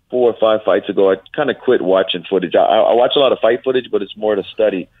 probably 4 or 5 fights ago, I kind of quit watching footage. I watch a lot of fight footage, but it's more to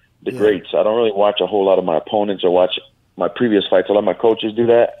study the greats. I don't really watch a whole lot of my opponents or watch my previous fights. A lot of my coaches do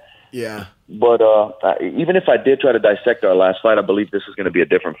that. Yeah. But even if I did try to dissect our last fight, I believe this is going to be a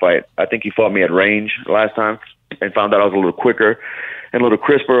different fight. I think he fought me at range last time and found out I was a little quicker and a little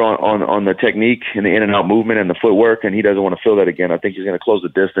crisper on the technique and the in and out movement and the footwork, and he doesn't want to feel that again. I think he's going to close the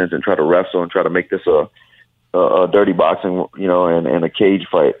distance and try to wrestle and try to make this a dirty boxing, and a cage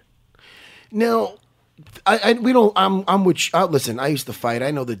fight. Now, I'm with you. Listen, I used to fight.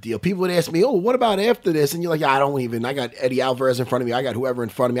 I know the deal. People would ask me, oh, what about after this? And you're like, I got Eddie Alvarez in front of me. I got whoever in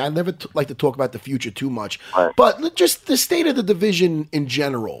front of me. I never like to talk about the future too much. Right. But just the state of the division in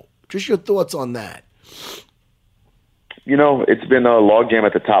general, just your thoughts on that. It's been a logjam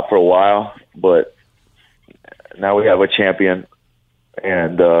at the top for a while, but Now we have a champion,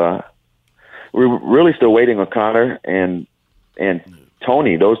 and we're really still waiting on Conor and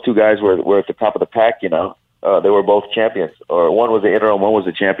Tony. Those two guys were at the top of the pack, you know. They were both champions, or one was the interim, one was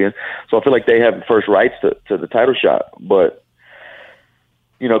the champion. So I feel like they have first rights to the title shot. But,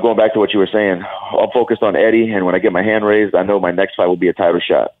 you know, going back to what you were saying, I'm focused on Eddie, and when I get my hand raised, I know my next fight will be a title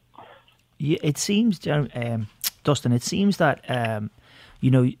shot. Yeah, it seems, Dustin, it seems that,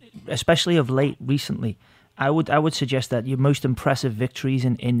 you know, especially of late recently, I would suggest that your most impressive victories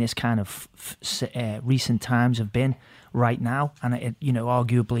in this kind of recent times have been right now, and you know,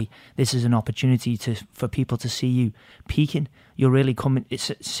 arguably this is an opportunity for people to see you peaking. You're really coming. It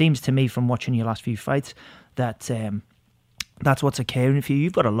seems to me from watching your last few fights that that's what's occurring for you.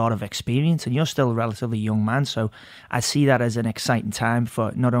 You've got a lot of experience, and you're still a relatively young man. So I see that as an exciting time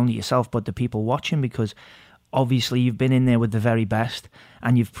for not only yourself but the people watching, because obviously you've been in there with the very best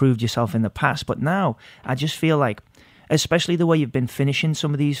and you've proved yourself in the past. But now I just feel like, especially the way you've been finishing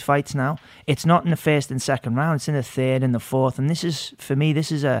some of these fights now, it's not in the first and second round, it's in the third and the fourth. And this is, for me, this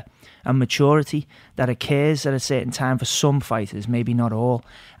is a maturity that occurs at a certain time for some fighters, maybe not all.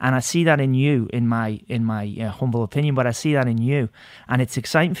 And I see that in you, in my humble opinion, but I see that in you. And it's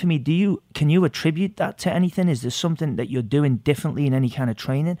exciting for me. Can you attribute that to anything? Is there something that you're doing differently in any kind of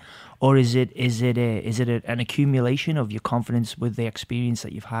training? Or is it an accumulation of your confidence with the experience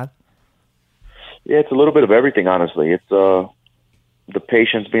that you've had? Yeah, it's a little bit of everything, honestly. It's the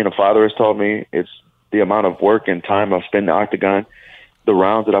patience being a father has taught me. It's the amount of work and time I've spent in the octagon, the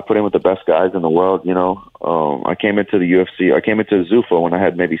rounds that I put in with the best guys in the world. You know, I came into the UFC. I came into Zuffa when I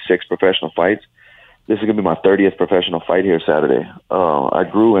had maybe 6 professional fights. This is going to be my 30th professional fight here Saturday. I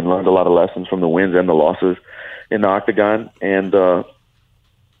grew and learned a lot of lessons from the wins and the losses in the octagon. And,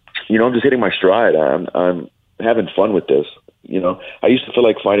 you know, I'm just hitting my stride. I'm having fun with this. You know, I used to feel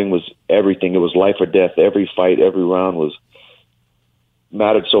like fighting was everything. It was life or death. Every fight, every round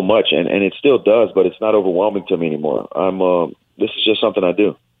mattered so much, and it still does, but it's not overwhelming to me anymore. This is just something I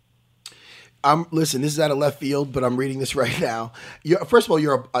do. Listen, this is out of left field, but I'm reading this right now. First of all,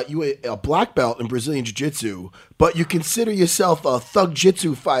 you're a black belt in Brazilian Jiu-Jitsu, but you consider yourself a thug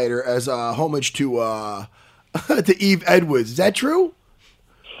jitsu fighter as a homage to Yves Edwards. Is that true?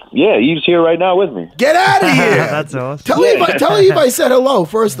 Yeah, Yves here right now with me. Get out of here! That's awesome. Tell me if I said hello,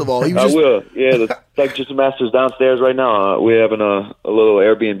 first of all. I will. Yeah, the Thug Jiu-Jitsu Master's downstairs right now. We're having a little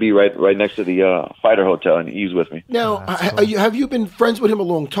Airbnb right next to the Fighter Hotel, and Yves with me. Now, have you been friends with him a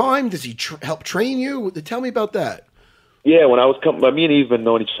long time? Does he help train you? Tell me about that. Yeah, when I was me and Yves been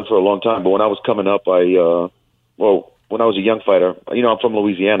knowing each other for a long time, but when I was coming up, when I was a young fighter, you know, I'm from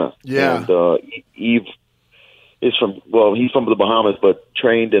Louisiana. Yeah. And Yves he's from the Bahamas, but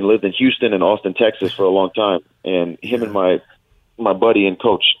trained and lived in Houston and Austin, Texas for a long time. And him and my buddy and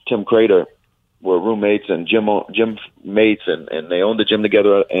coach, Tim Crater, were roommates and gym mates, and they owned the gym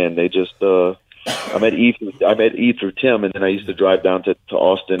together. And they just, I met Yves through Tim, and then I used to drive down to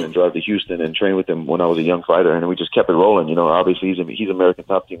Austin and drive to Houston and train with him when I was a young fighter. And we just kept it rolling. You know, obviously he's an American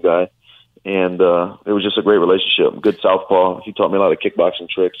top team guy. And it was just a great relationship. Good southpaw. He taught me a lot of kickboxing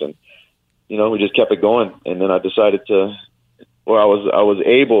tricks, and you know, we just kept it going, and then I decided I was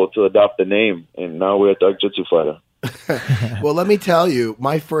able to adopt the name, and now we're a Thug Jitsu fighter. Well, let me tell you,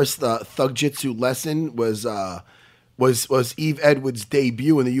 my first Thug Jitsu lesson was Yves Edwards'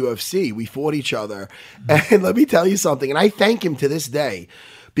 debut in the UFC. We fought each other, and let me tell you something, and I thank him to this day,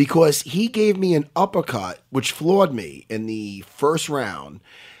 because he gave me an uppercut, which floored me in the first round,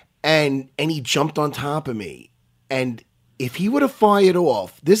 and he jumped on top of me, and if he would have fired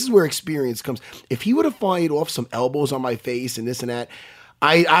off, this is where experience comes. If he would have fired off some elbows on my face and this and that,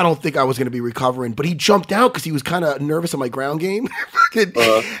 I don't think I was going to be recovering. But he jumped out because he was kind of nervous on my ground game.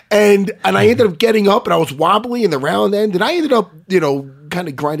 And I ended up getting up, and I was wobbly in the round end. And I ended up, you know, kind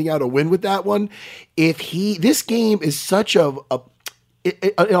of grinding out a win with that one. This game is such a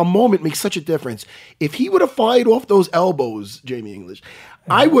moment makes such a difference. If he would have fired off those elbows, Jamie English,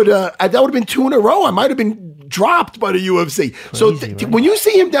 I would that would have been 2 in a row. I might have been dropped by the UFC. Crazy, so when you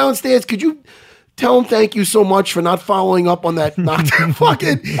see him downstairs, could you tell him thank you so much for not following up on that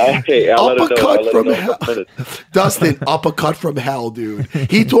fucking uppercut from hell? Dustin, uppercut from hell, dude.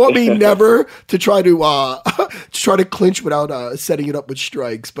 He taught me never to try to clinch without setting it up with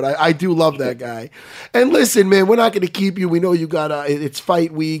strikes. But I do love that guy. And listen, man, we're not going to keep you. We know you got it's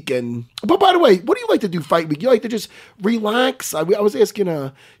fight week, but by the way, what do you like to do fight week? You like to just relax? I was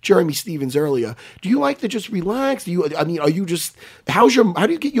asking Jeremy Stevens earlier. Do you like to just relax? Are you just how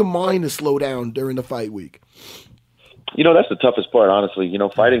do you get your mind to slow down during the fight week? You know, that's the toughest part, honestly. You know,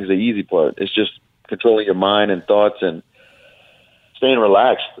 fighting is the easy part. It's just controlling your mind and thoughts and Staying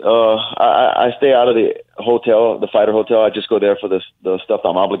relaxed. I stay out of the hotel, the fighter hotel. I just go there for the stuff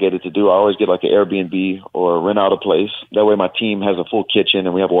I'm obligated to do. I always get like an Airbnb or rent out a place. That way my team has a full kitchen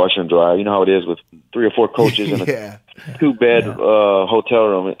and we have a washer and dryer. You know how it is with 3 or 4 coaches in a 2-bed hotel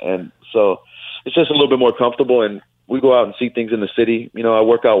room. And so it's just a little bit more comfortable, and we go out and see things in the city. You know, I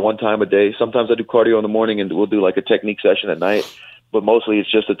work out 1 time a day. Sometimes I do cardio in the morning and we'll do like a technique session at night, but mostly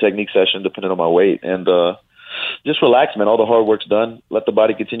it's just a technique session depending on my weight. And, just relax, man. All the hard work's done. Let the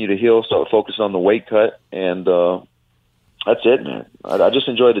body continue to heal. Start focusing on the weight cut, and that's it, man. I just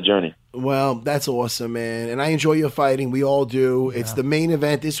enjoy the journey. Well, that's awesome, man. And I enjoy your fighting. We all do. Yeah. It's the main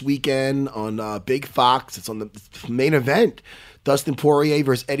event this weekend on Big Fox. It's on the main event. Dustin Poirier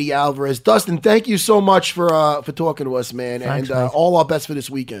versus Eddie Alvarez. Dustin, thank you so much for talking to us, man. Thanks, and all our best for this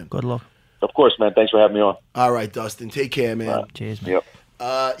weekend. Good luck. Of course, man. Thanks for having me on. All right, Dustin. Take care, man. Cheers, man. Yep.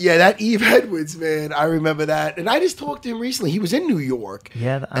 That Eve Edwards, man, I remember that, and I just talked to him recently. He was in New York.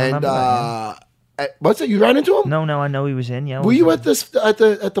 Yeah, I remember that. What's that? You ran into him? No, I know he was in. Yeah. Were you at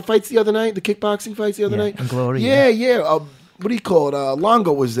the fights the other night? The kickboxing fights the other night? In Glory. Yeah. What do you call it?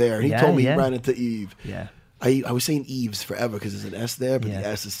 Longo was there, and he told me he ran into Eve. Yeah. I was saying Eves forever because there's an S there, but the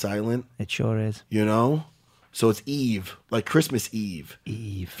S is silent. It sure is. You know. So it's Eve, like Christmas Eve.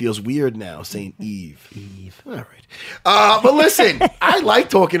 Eve. Feels weird now saying Eve. Eve. All right. But listen, I like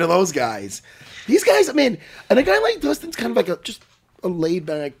talking to those guys. These guys, man, and a guy like Dustin's kind of like just a laid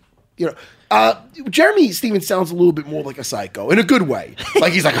back, you know. Jeremy Stevens sounds a little bit more like a psycho in a good way.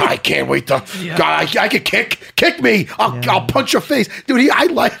 Like he's like, I can't wait to, God, I could kick me. I'll punch your face, dude. I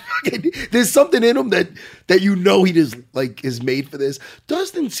like. There's something in him that you know he just like is made for this.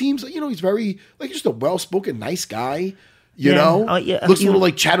 Dustin seems like, you know, he's very like just a well spoken, nice guy. You know, looks a little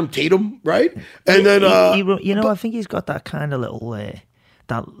like Chatham Tatum, right? And then I think he's got that kind of little.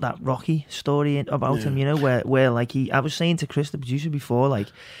 That Rocky story about him, you know, where like I was saying to Chris, the producer, before, like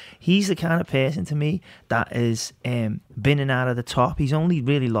he's the kind of person to me that is been in and out of the top. He's only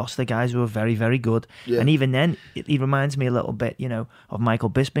really lost the guys who are very, very good, and even then, he reminds me a little bit, you know, of Michael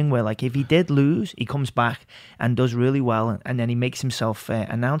Bisping, where like if he did lose, he comes back and does really well, and then he makes himself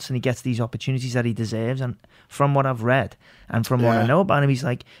announced and he gets these opportunities that he deserves. And from what I've read and from what I know about him, he's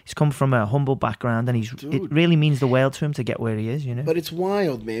come from a humble background, and it really means the world to him to get where he is, you know. But it's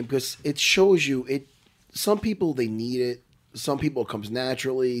wild, man, because it shows you it. Some people they need it. Some people it comes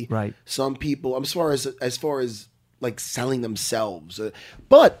naturally. Right. Some people, as far as like selling themselves,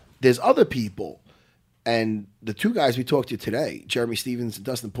 but there's other people, and the 2 guys we talked to today, Jeremy Stevens and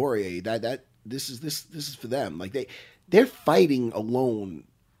Dustin Poirier. This is for them. Like they're fighting alone.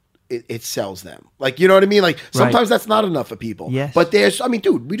 It sells them. Like, you know what I mean? Like sometimes that's not enough for people. Yes. But dude,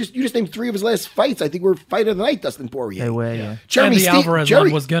 you just named 3 of his last fights. I think we're fight of the night, Dustin Poirier. They were, yeah. Jeremy and the Alvarez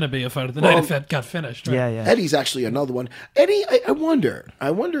one was going to be a fight of the night if that got finished. Right? Yeah. Eddie's actually another one. Eddie, I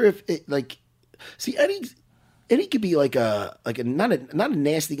wonder if it like, see Eddie could be like a not a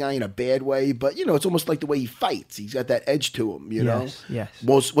nasty guy in a bad way, but you know, it's almost like the way he fights. He's got that edge to him, you know? Yes.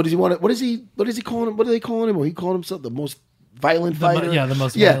 What does he want? What is he calling him? What are they calling him? Or he calling himself the most violent fighter? The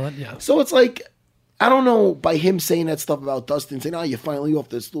most violent, yeah. So it's like, I don't know, by him saying that stuff about Dustin, saying, you're finally off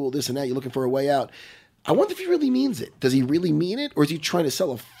the stool, this and that, you're looking for a way out. I wonder if he really means it. Does he really mean it? Or is he trying to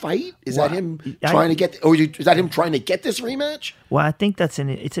sell a fight? Is that him trying to get, or is that him trying to get this rematch? Well, I think it's an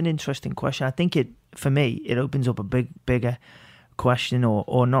interesting question. I think for me, it opens up a bigger question,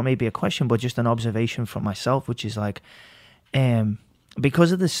 or not maybe a question, but just an observation from myself, which is like,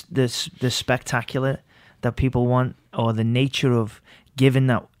 because of the spectacular that people want, or the nature of, given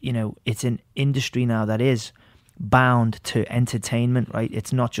that, you know, it's an industry now that is bound to entertainment, right?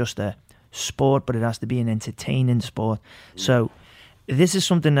 It's not just a sport, but it has to be an entertaining sport. So this is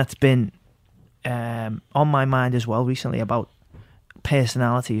something that's been on my mind as well recently about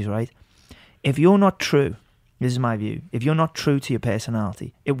personalities, right? If you're not true, this is my view, if you're not true to your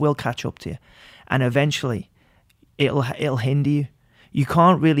personality, it will catch up to you, and eventually it'll hinder you. You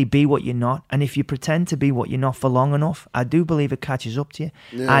can't really be what you're not, and if you pretend to be what you're not for long enough, I do believe it catches up to you.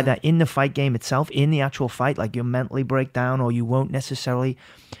 Yeah. Either in the fight game itself, in the actual fight, like you'll mentally break down, or you won't necessarily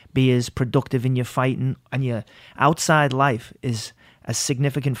be as productive in your fighting, and your outside life is a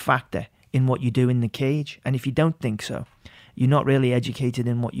significant factor in what you do in the cage. And if you don't think so, you're not really educated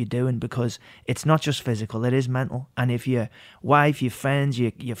in what you're doing, because it's not just physical, it is mental. And if your wife, your friends,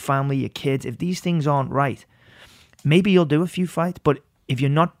 your family, your kids, if these things aren't right, maybe you'll do a few fights, but if you're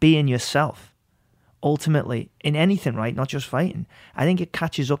not being yourself, ultimately, in anything, right, not just fighting, I think it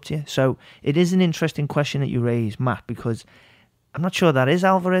catches up to you. So it is an interesting question that you raise, Matt, because I'm not sure that is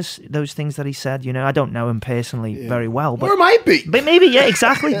Alvarez, those things that he said. You know, I don't know him personally very well. But, or it might be. But maybe, yeah,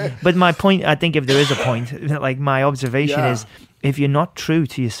 exactly. But my point, I think if there is a point, like my observation is, if you're not true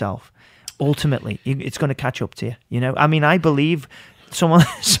to yourself, ultimately it's going to catch up to you. You know, I mean, I believe someone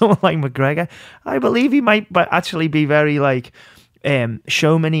like McGregor, I believe he might actually be very like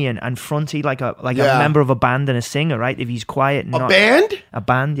showmany and fronty, like a member of a band and a singer, right? If he's quiet, and a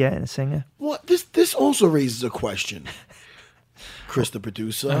band, and a singer. What this also raises a question, Chris, the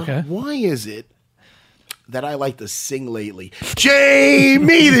producer. Okay. Why is it that I like to sing lately?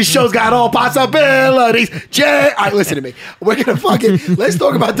 Jamie, this show's got all possibilities. All right, listen to me. We're gonna let's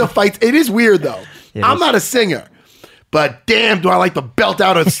talk about the fights. It is weird though. I'm not a singer, but damn, do I like to belt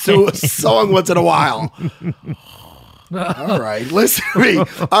out a song once in a while. All right, listen to me.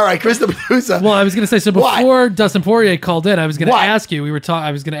 All right, Chris, the producer. Well, I was going to say, so before Dustin Poirier called in, I was going to ask you.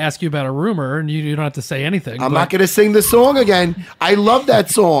 I was going to ask you about a rumor, and you don't have to say anything. I'm not going to sing the song again. I love that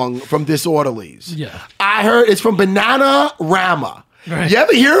song from Disorderlies. Yeah, I heard it's from Bananarama. Right. You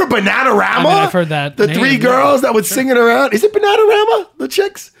ever hear of Bananarama? I mean, I've heard that. The three girls that would sing it around. Is it Bananarama? The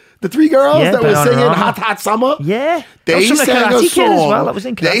chicks. The three girls that were singing Hot Hot Summer? Yeah. They sang a song. Well. That was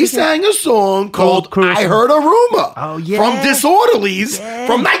in they sang a song called I Heard a Rumor. Oh, yeah. From Disorderlies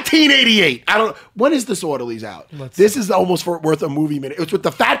from 1988. When is Disorderlies out? This is almost worth a movie minute. It was with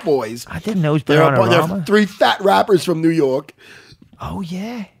the Fat Boys. I didn't know it was They're three fat rappers from New York. Oh,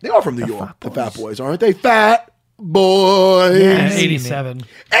 yeah. They are from New York, the Fat Boys, aren't they? Fat Boys. Yeah, 87.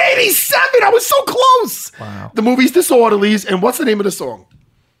 87! I was so close! Wow. The movie's Disorderlies, and what's the name of the song?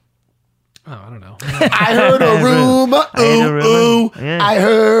 Oh, I don't know. I heard a rumor. I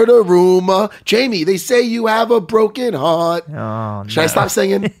heard a rumor. Jamie, they say you have a broken heart. Oh, Should I stop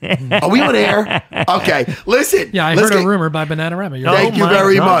singing? Are we on air? Okay, listen. Yeah, I heard a rumor by Bananarama. Thank you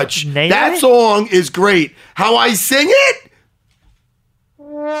very much. That song is great. How I sing it?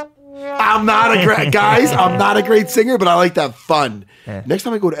 I'm not a great guys. I'm not a great singer, but I like to have fun. Yeah. Next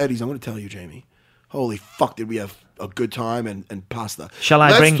time I go to Eddie's, I'm going to tell you, Jamie. Holy fuck, did we have a good time and pasta? Shall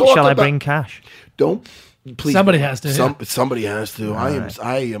I bring cash? Don't. Please. Somebody has to. Somebody has to. Right.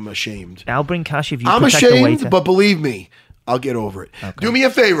 I am ashamed. I'll bring cash if you. I'm protect the ashamed, waiter. but believe me, I'll get over it. Okay. Do me a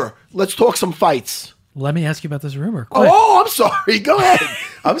favor. Let's talk some fights. Let me ask you about this rumor. Quick. Oh, I'm sorry. Go ahead.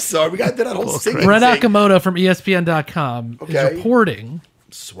 I'm sorry. We got to do that whole singing Brett thing. Akamoto from ESPN.com is reporting.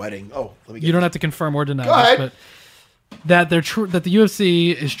 I'm sweating. Oh, let me get you don't have to confirm or deny Go ahead. this, but that that the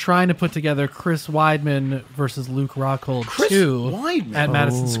UFC is trying to put together Chris Weidman versus Luke Rockhold 2 at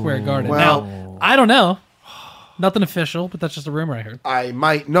Madison Square Garden. Well, now, I don't know. Nothing official, but that's just a rumor I heard. I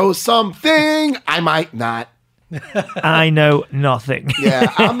might know something. I might not. I know nothing.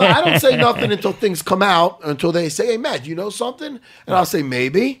 Yeah, I don't say nothing until things come out, until they say, hey, Matt, you know something? And I'll say,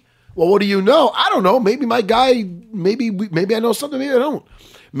 maybe. Well, what do you know? I don't know. Maybe my guy, maybe I know something, maybe I don't.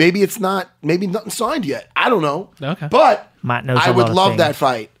 Maybe it's not, maybe nothing signed yet. I don't know. Okay. But Matt knows I a would lot of love things. that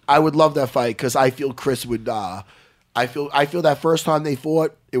fight. I would love that fight because I feel Chris would, I feel that first time they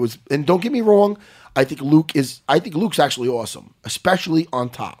fought, it was, and don't get me wrong, I think Luke's actually awesome, especially on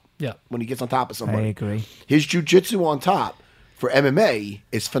top. Yeah. When he gets on top of somebody. I agree. His jiu-jitsu on top for MMA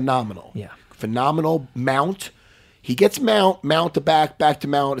is phenomenal. Yeah. Phenomenal mount. He gets mount to back to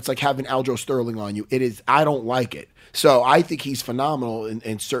mount. It's like having Aljo Sterling on you. It is, I don't like it. So I think he's phenomenal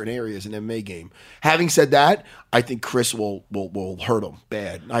in certain areas in the MMA game. Having said that, I think Chris will hurt him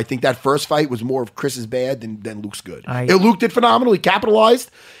bad. I think that first fight was more of Chris's bad than Luke's good. Luke did phenomenal. He capitalized.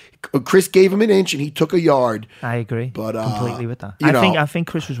 Chris gave him an inch and he took a yard. I agree, but completely with that. I think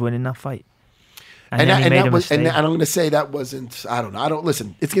Chris was winning that fight. And I'm going to say that wasn't. I don't know. I don't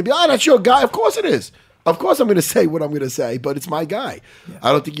listen. It's going to be. That's your guy. Of course it is. Of course I'm going to say what I'm going to say. But it's my guy. Yeah.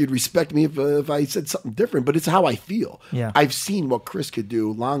 I don't think you'd respect me if I said something different. But it's how I feel. Yeah. I've seen what Chris could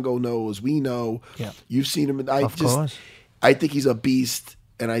do. Longo knows. We know. Yeah. You've seen him. Of course. I think he's a beast,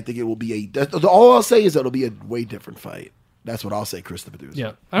 and I think it will be all I'll say is that it'll be a way different fight. That's what I'll say, Chris the producer.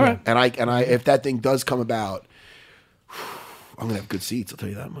 Yeah. All right. And I if that thing does come about, I'm gonna have good seats. I'll tell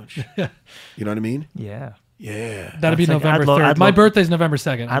you that much. You know what I mean? Yeah. Yeah. That'd be November 3rd. My birthday's November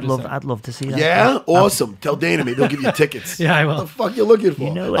 2nd. I'd love to see that. Yeah, awesome. Tell Dana maybe they'll give you tickets. Yeah, I will. What the fuck you looking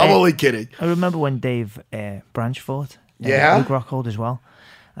for? I'm only kidding. I remember when Dave Branch fought. Yeah. Luke Rockhold as well.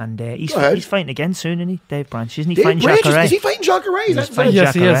 And he's fighting again soon, isn't he? Dave Branch, isn't he? Dave fighting Branch, Jacare? is he fighting Jacare?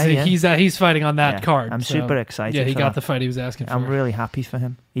 Yes, he is. He's fighting on that card. I'm super excited. Yeah, he for got that. the fight he was asking for. I'm really happy for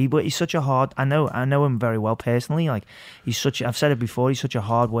him. He's such a hard. I know him very well personally. Like I've said it before. He's such a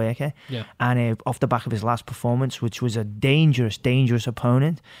hard worker. Yeah. And off the back of his last performance, which was a dangerous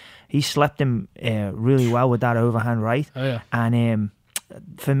opponent, he slept him really well with that overhand right. Oh yeah. And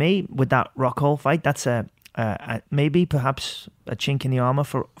for me, with that Rockhold fight, that's maybe perhaps a chink in the armor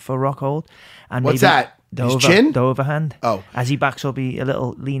for Rockhold. And what's that? chin? the overhand. Oh. As he backs up, he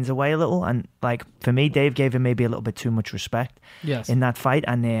leans away a little, and like for me, Dave gave him maybe a little bit too much respect. Yes. In that fight,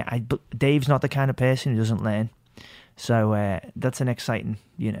 and Dave's not the kind of person who doesn't learn. So that's an exciting,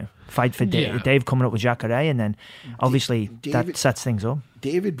 fight for Dave. Yeah. Dave coming up with Jacare, and then obviously that sets things up.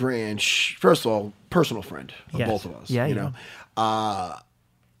 David Branch, first of all, personal friend of Yes. both of us. Yeah, you know,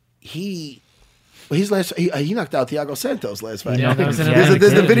 he knocked out Thiago Santos last fight. Yeah, that was an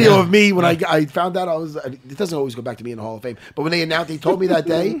there's a video yeah. of me when I found out it doesn't always go back to me in the Hall of Fame, but when they told me that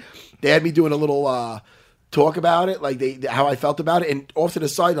day, they had me doing a little talk about it, like how I felt about it, and off to the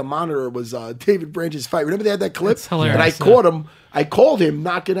side of the monitor was David Branch's fight. Remember they had that clip? That's hilarious, and I yeah. called him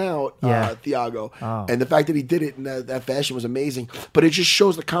knocking out Yeah. Thiago, Oh. and the fact that he did it in that fashion was amazing. But it just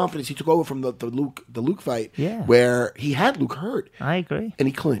shows the confidence he took over from the Luke fight, Yeah. where he had Luke hurt I agree. and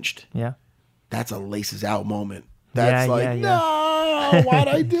he clinched. Yeah. That's a laces out moment. That's Yeah, no, why'd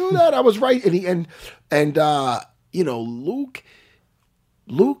I do that? I was right, and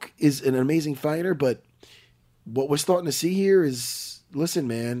Luke is an amazing fighter, but what we're starting to see here is, listen,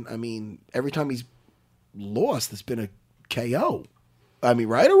 man. I mean, every time he's lost, it's been a KO. I mean,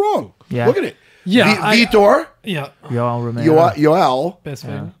 right or wrong? Yeah. Look at it. Yeah, Vitor, Yeah. Yoel Romero. Yoel,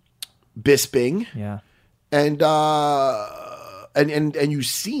 Bisping. Bisping, Yeah. and you've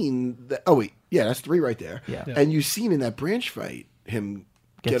seen that. Oh wait, yeah, that's 3 right there. Yeah. And you've seen in that Branch fight him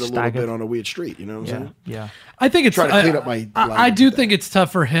Get get a staggered. little bit on a weird street. You know what I'm Yeah. saying? Yeah. I think it's Trying to clean up my I language do there. think it's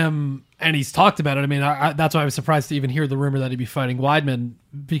tough for him, and he's talked about it. I mean, that's why I was surprised to even hear the rumor that he'd be fighting Weidman,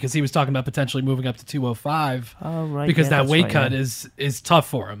 because he was talking about potentially moving up to 205. Oh, right, Because yeah, that that's weight right, cut yeah. is tough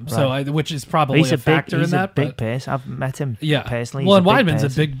for him. So Right. which is probably He's a factor he's in that. a big but pace. I've met him yeah, personally. Well, He's and a big Weidman's a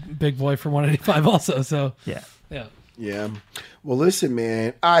person. big boy for 185 also. So Yeah. yeah. Yeah. Well, listen,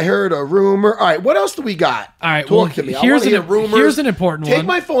 man. I heard a rumor. All right, what else do we got? All right, talk well, to me. I here's want to hear an- rumors. here's an important Take one.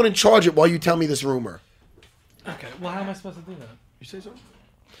 my phone and charge it while you tell me this rumor. Okay. Well, how am I supposed to do that? You say so?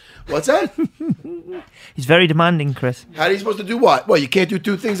 What's that? He's very demanding, Chris. How are you supposed to do what? Well, you can't do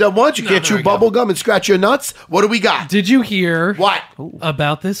 2 things at once. You can't there chew we go. bubble gum and scratch your nuts. What do we got? Did you hear What?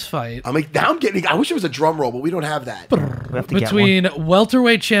 about this fight I mean, now I'm getting. I wish it was a drum roll, but we don't have that. We have to between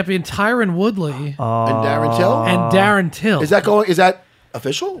welterweight champion Tyron Woodley And Darren Till. and Darren Till? Is that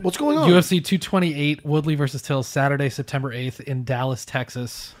official? What's going on? UFC 228 Woodley versus Till Saturday, September 8th in Dallas,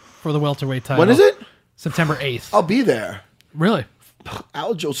 Texas for the welterweight title. When is it? September 8th. I'll be there. Really?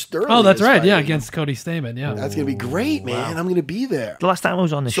 Aljo Sterling. Oh, that's is right. Yeah, fighting. against Cody Stamen. Yeah. That's gonna be great, man. I'm gonna be there. The last time I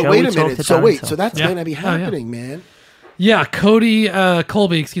was on the So show, wait we a talked minute. to So Darren wait. Till. So that's Yeah. gonna be Oh, yeah. happening, man. Yeah, Colby,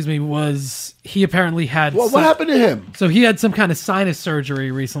 excuse me, he apparently had Well, what happened to him? So he had some kind of sinus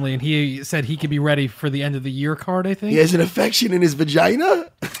surgery recently, and he said he could be ready for the end of the year card, I think. He has an infection in his vagina.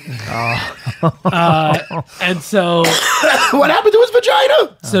 And so What happened to his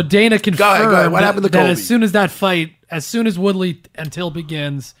vagina? So Dana confirmed go ahead. What happened to that Colby? as soon as that fight, as soon as Woodley and Till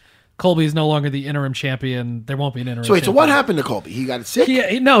begins, Colby is no longer the interim champion. There won't be an interim. So wait. So champion. what happened to Colby? He got sick. He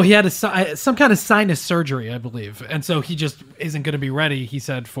had some kind of sinus surgery, I believe, and so he just isn't going to be ready. He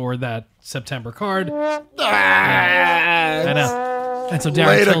said for that September card. I know. And so Darren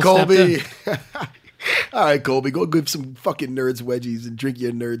Later, Till Colby. stepped in. All right, Colby, go give some fucking nerds wedgies and drink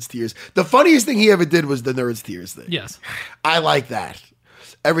your nerds tears. The funniest thing he ever did was the nerds tears thing. Yes. I like that.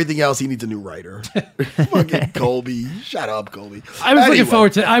 Everything else, he needs a new writer. Fucking Colby, shut up, Colby. I was Anyway,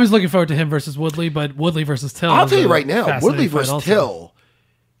 looking forward to him versus Woodley, but Woodley versus Till. I'll is tell you a right now, fascinating Woodley fight versus also. Till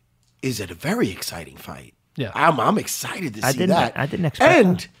is a very exciting fight. Yeah. I'm excited to I see didn't- that. I didn't expect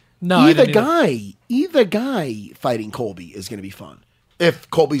And that. No, I either didn't guy fighting Colby is going to be fun.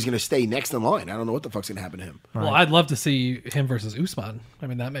 If Colby's going to stay next in line, I don't know what the fuck's going to happen to him. Well, I'd love to see him versus Usman. I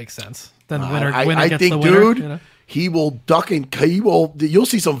mean, that makes sense. Then winner I gets think, the winner. dude, you know? he will duck and you'll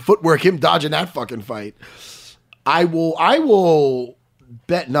see some footwork, him dodging that fucking fight. I will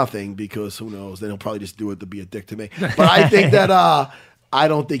bet nothing because who knows? Then he'll probably just do it to be a dick to me. But I think that I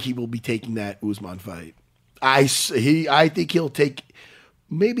don't think he will be taking that Usman fight. I think he'll take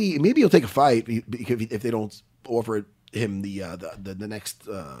maybe he'll take a fight if they don't offer him the next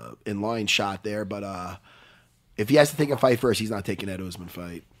in line shot there. But if he has to take a fight first, he's not taking that Usman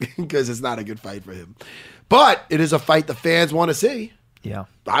fight because it's not a good fight for him. But it is a fight the fans want to see. Yeah,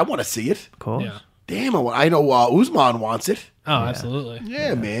 I want to see it. of course. Yeah. Damn, I know Usman wants it. Oh, absolutely.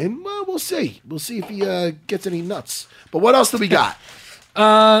 Yeah, man. Well, we'll see. We'll see if he gets any nuts. But what else do we got?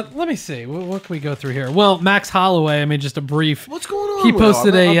 Let me see. What can we go through here? Well, Max Holloway, I mean, just a brief. What's going on? He with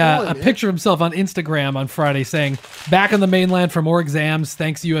posted our boy, a man? picture of himself on Instagram on Friday saying, back on the mainland for more exams.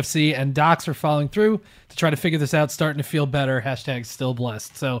 Thanks, UFC and docs for following through to try to figure this out. Starting to feel better. # still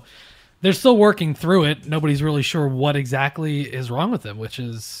blessed. So they're still working through it. Nobody's really sure what exactly is wrong with him, which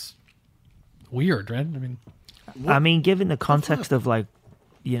is weird, right? I mean, given the context of like,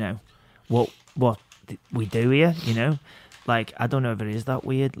 you know, what we do here, you know, like I don't know if it is that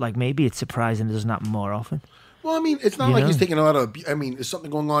weird. Like maybe it's surprising it doesn't happen more often. Well, I mean, it's not like he's taking a lot of. I mean, is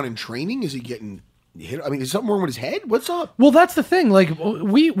something going on in training? Is he getting hit? I mean, is something wrong with his head? What's up? Well, that's the thing. Like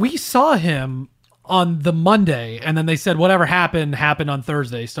we saw him on the Monday, and then they said whatever happened on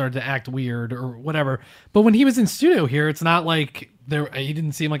Thursday. Started to act weird or whatever. But when he was in studio here, it's not like he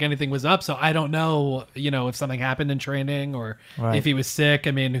didn't seem like anything was up. So I don't know, you know, if something happened in training or if he was sick.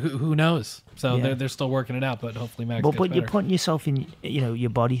 I mean, who knows? So they're still working it out. But hopefully Max gets better. You're putting yourself in, you know, your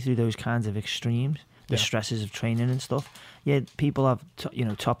body through those kinds of extremes. The stresses of training and stuff. Yeah, people have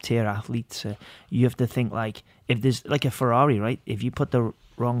top tier athletes. You have to think like if there's like a Ferrari, right? If you put the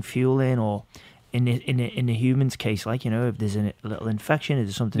wrong fuel in, or in the human's case, like, you know, if there's a little infection, if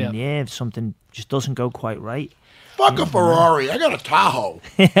there's something in the air, if something just doesn't go quite right. Fuck a Ferrari! I got a Tahoe.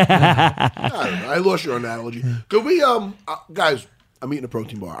 I lost your analogy. Could we, guys? I'm eating a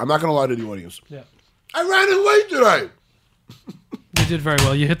protein bar. I'm not gonna lie to the audience. Yeah, I ran in late today. You did very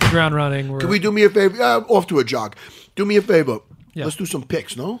well. You hit the ground running. Can we do me a favor? Off to a jog. Do me a favor. Yeah. Let's do some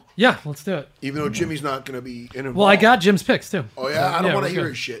picks, no? Yeah, let's do it. Even though Jimmy's not going to be in. Well, I got Jim's picks, too. Oh, yeah? I don't want to hear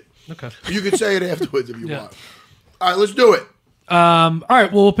his shit. Okay. You can say it afterwards if you want. All right, let's do it. All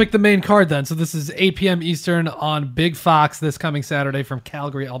right, well, we'll pick the main card then. So this is 8 p.m. Eastern on Big Fox this coming Saturday from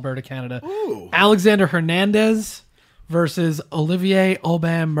Calgary, Alberta, Canada. Ooh. Alexander Hernandez versus Olivier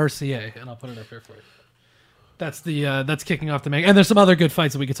Aubin-Mercier. And I'll put it up here for you. That's that's kicking off the main. And there's some other good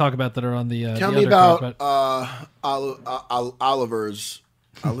fights that we could talk about that are on the. Tell the me other about card, Oliver's.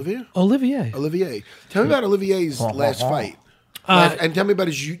 Olivier. Tell me about Olivier's last fight. And tell me about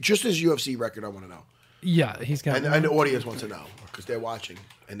his just his UFC record. I want to know. Yeah, he's got. And the audience wants to know because they're watching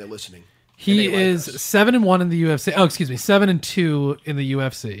and they're listening. He is 7-1 in the UFC. Oh, excuse me, 7-2 in the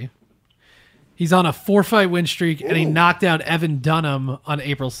UFC. He's on a 4-fight win streak, and he knocked out Evan Dunham on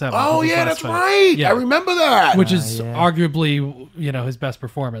April 7th. Oh, yeah, that's right. Yeah. I remember that. Which is arguably, you know, his best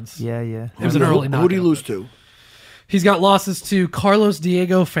performance. Yeah. It was an early knockout. Who did he lose to? He's got losses to Carlos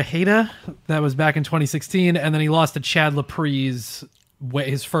Diego Ferreira. That was back in 2016. And then he lost to Chad Laprise,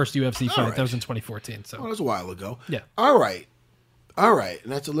 his first UFC fight. Right. That was in 2014. So that was a while ago. Yeah. All right.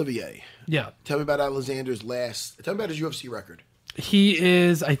 And that's Olivier. Yeah. Tell me about Alexander's Tell me about his UFC record. He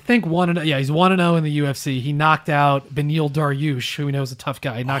is, I think, 1-0. Yeah, he's 1-0 in the UFC. He knocked out Beneil Dariush, who we know is a tough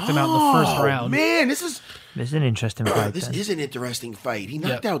guy. He knocked him out in the first round. Man, this is an interesting fight. This is an interesting fight. He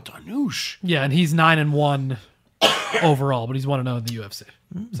knocked out Dariush. Yeah, and he's 9-1 overall, but he's 1-0 in the UFC.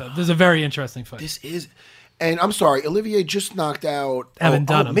 So this is a very interesting fight. This is, and I'm sorry, Olivier just knocked out Evan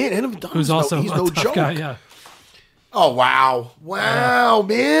Dunham. Oh man, Evan Dunham, who's also he's a no tough joke. guy. Yeah. Oh wow,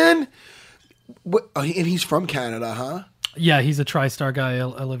 man. And he's from Canada, huh? Yeah, he's a TriStar guy,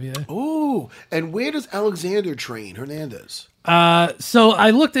 Olivier. Ooh, and where does Alexander train, Hernandez? So I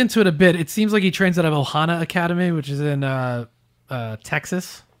looked into it a bit. It seems like he trains at Ohana Academy, which is in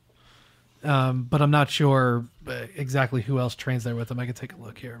Texas. But I'm not sure exactly who else trains there with him. I could take a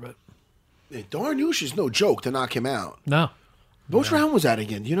look here, but Dariush is no joke to knock him out. No. Which round was that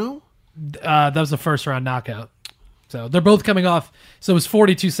again? Do you know? That was the first round knockout. So they're both coming off. So it was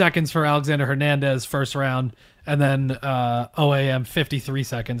 42 seconds for Alexander Hernandez first round, and then OAM 53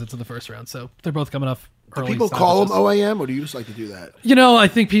 seconds into the first round. So they're both coming off early. Do people call him OAM, or do you just like to do that? You know, I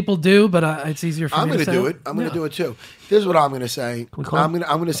think people do, but it's easier for me to say. I'm going to do it. I'm going to do it too. Here's what I'm going to say. I'm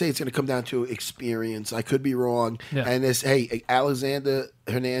going to say it's going to come down to experience. I could be wrong. Yeah. And this, hey, Alexander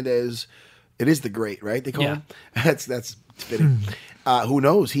Hernandez, it is the great, right? They call him. That's fitting. Who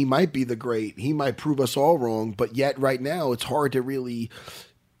knows? He might be the great. He might prove us all wrong. But yet, right now, it's hard to really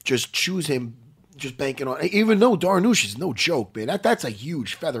just choose him. Just banking on, even though Dariush is no joke, man. That's a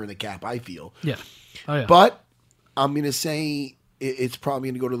huge feather in the cap, I feel. Yeah. Oh, yeah. But I'm going to say it's probably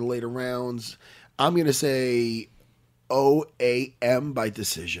going to go to the later rounds. I'm going to say OAM by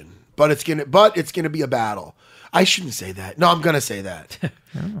decision. But it's going to be a battle. I shouldn't say that. No, I'm going to say that.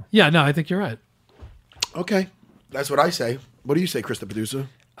 Yeah, no, I think you're right. Okay. That's what I say. What do you say, Chris, the producer?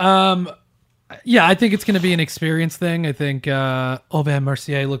 Yeah, I think it's going to be an experience thing. I think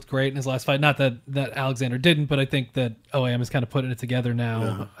Aubin-Mercier looked great in his last fight. Not that Alexander didn't, but I think that OAM is kind of putting it together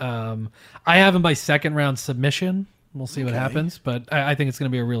now. Yeah. I have him by second round submission. We'll see what happens, but I think it's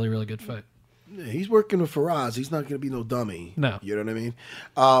going to be a really, really good fight. Yeah, he's working with Faraz. He's not going to be no dummy. No. You know what I mean?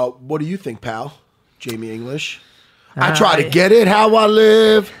 What do you think, pal? Jamie English? I try to get it how I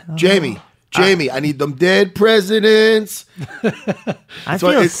live. Jamie, I need them dead presidents. I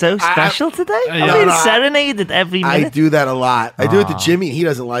feel so special today. I'm being serenaded every minute. I do that a lot. I do it to Jimmy, and he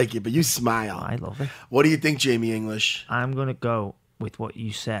doesn't like it, but you smile. I love it. What do you think, Jamie English? I'm going to go with what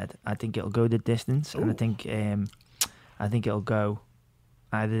you said. I think it'll go the distance, and I think it'll go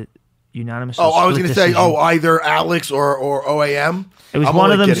either unanimous. Oh, or I was going to say, decision. either Alex or OAM. It was I'm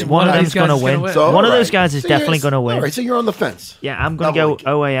one of only them. kidding. One of them's going to win. So, One of all those right. guys is So definitely yes. going to win. All right, so you're on the fence. Yeah, I'm going to go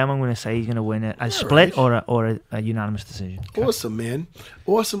OAM. I'm going to say he's going to win it. A split or a unanimous decision. Awesome, man.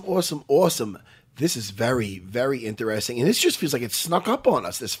 Awesome. This is very, very interesting. And this just feels like it snuck up on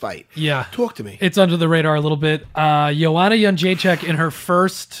us, this fight. Yeah. Talk to me. It's under the radar a little bit. Joanna Jędrzejczyk in her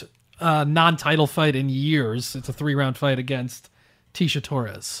first non-title fight in years. It's a 3-round fight against Tecia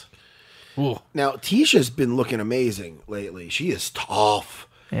Torres. Ooh. Now, Tisha's been looking amazing lately. She is tough.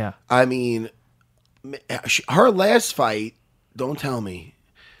 Yeah. I mean, her last fight, don't tell me.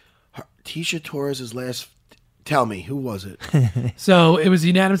 Tecia Torres' last, tell me, who was it? So it was a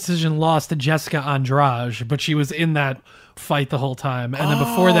unanimous decision loss to Jessica Andrade, but she was in that fight the whole time. And then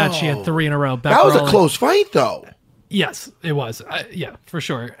before that, she had 3 in a row. That was a close fight, though. Yes, it was. Yeah, for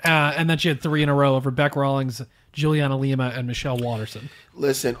sure. And then she had 3 in a row over Beck Rawlings, Juliana Lima, and Michelle Watterson.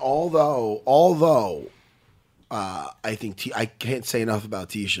 Listen, although I think I can't say enough about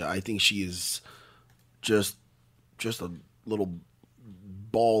Tecia. I think she is just a little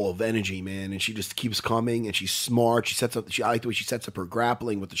ball of energy, man, and she just keeps coming, and she's smart. I like the way she sets up her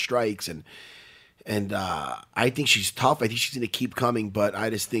grappling with the strikes, and I think she's tough. I think she's going to keep coming, but I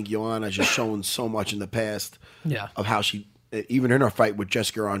just think Joanna's just shown so much in the past of how she, even in her fight with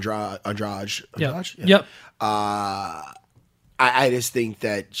Jessica Andrade. Yep. I just think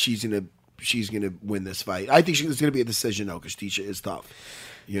that she's gonna win this fight. I think it's gonna be a decision though, because Tecia is tough.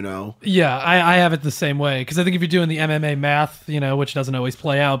 You know. Yeah, I have it the same way, because I think if you're doing the MMA math, which doesn't always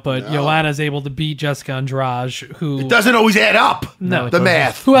play out, but Joanna's able to beat Jessica Andrade, who it doesn't always add up. No, the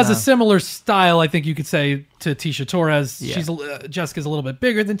math. Who has a similar style, I think you could say, to Tecia Torres. Yeah. Jessica's a little bit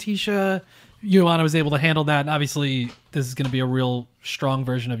bigger than Tecia. Joanna was able to handle that, and obviously this is going to be a real strong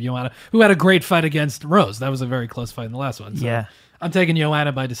version of Joanna, who had a great fight against Rose. That was a very close fight in the last one. So Yeah. I'm taking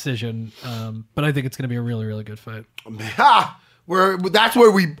Joanna by decision, but I think it's going to be a really, really good fight. That's where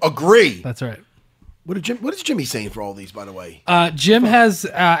we agree. That's right. What is Jimmy saying for all these, by the way? Jim has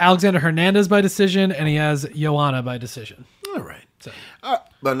Alexander Hernandez by decision, and he has Joanna by decision. All right.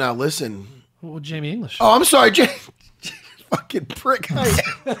 But now listen. Well, Jamie English. Oh, I'm sorry, fucking prick.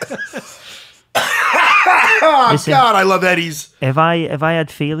 Listen, God, I love Eddie's. If I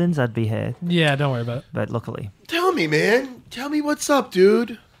had feelings, I'd be here. Yeah, don't worry about it. But luckily, Tell me, man. Tell me what's up,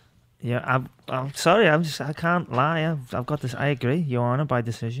 dude. yeah, I'm sorry. I can't lie. I've got this. I agree. Joanna by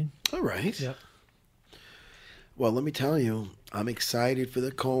decision. All right. Yep. Well, let me tell you, I'm excited for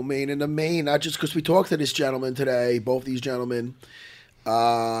the co-main and the main, not just because we talked to this gentleman today, both these gentlemen.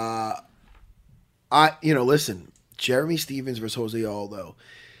 Listen, Jeremy Stephens versus Jose Aldo.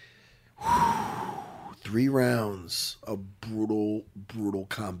 3 rounds of brutal, brutal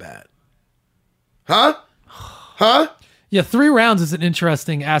combat. Huh? Yeah, 3 rounds is an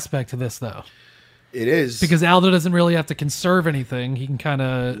interesting aspect to this, though. It is. Because Aldo doesn't really have to conserve anything. He can kind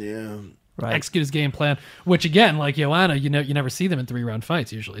of execute his game plan, which, again, like Joanna, you never see them in 3-round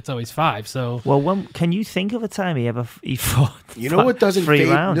fights usually. It's always 5. So, well, can you think of a time he fought? You know what doesn't 3 fade?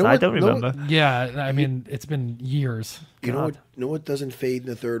 rounds? I don't remember. Yeah, I mean, it's been years. You know what doesn't fade in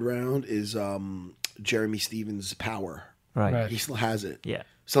the 3rd round is Jeremy Stephens' power. Right. He still has it. Yeah.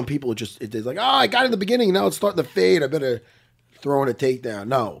 Some people they're like, I got it in the beginning. Now it's starting to fade. I better throw in a takedown.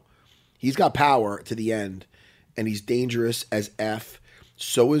 No, he's got power to the end, and he's dangerous as F.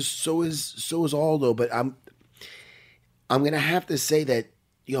 So is Aldo. But I'm gonna have to say that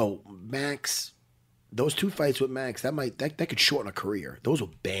Max, those 2 fights with Max, that could shorten a career. Those were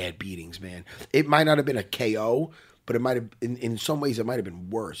bad beatings, man. It might not have been a KO, but it might have in some ways it might have been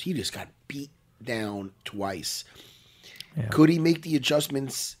worse. He just got beat down twice. Yeah. Could he make the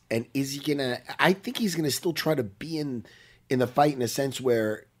adjustments? And is he gonna? I think he's gonna still try to be in the fight in a sense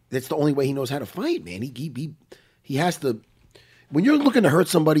where that's the only way he knows how to fight, man. He has to. When you're looking to hurt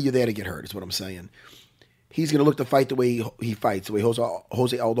somebody, you're there to get hurt. Is what I'm saying. He's gonna look to fight the way he fights, the way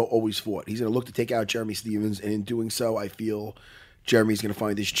Jose Aldo always fought. He's gonna look to take out Jeremy Stephens, and in doing so, I feel Jeremy's gonna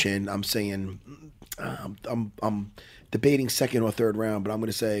find his chin. I'm saying, I'm debating 2nd or 3rd round, but I'm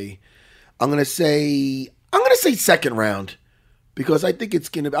gonna say 2nd round, because I think it's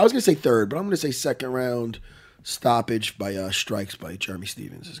gonna. I was gonna say 3rd, but I'm gonna say 2nd round stoppage by strikes by Jeremy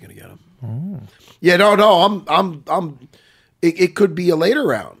Stephens is gonna get him. Oh. Yeah, no. It could be a later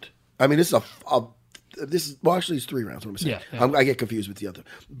round. I mean, this is actually it's 3 rounds. What I'm saying. Yeah. I get confused with the other,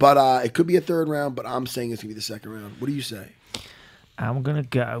 but it could be a 3rd round. But I'm saying it's gonna be the 2nd round. What do you say? I'm gonna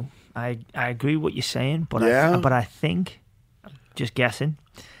go. I agree with what you're saying, but I think, just guessing,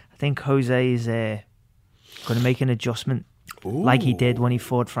 I think Jose is going to make an adjustment like he did when he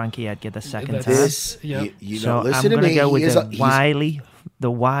fought Frankie Edgar the second time. So I'm going to go with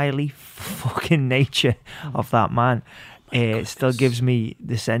the wily fucking nature of that man. It still gives me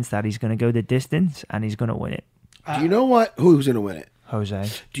the sense that he's going to go the distance and he's going to win it. Do you know what? Who's going to win it? Jose.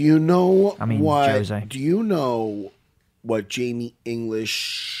 Do you know Jose. Do you know what Jamie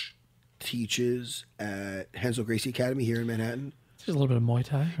English teaches at Hensel Gracie Academy here in Manhattan? Just a little bit of Muay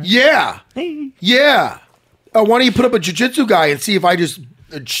Thai. Right? Yeah. Yeah. Why don't you put up a jiu-jitsu guy and see if I just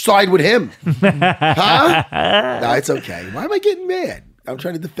side with him? Huh? No, it's okay. Why am I getting mad? I'm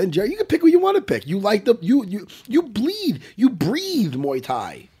trying to defend Jerry. You can pick who you want to pick. You like the you bleed. You breathe Muay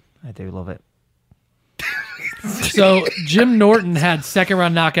Thai. I do love it. So Jim Norton had second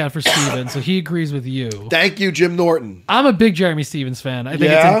round knockout for Stevens, so he agrees with you. Thank you, Jim Norton. I'm a big Jeremy Stevens fan. I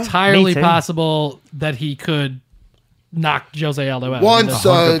think it's entirely possible that he could knock Jose Aldo out. Once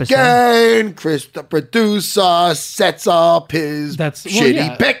again, Chris, the producer, sets up his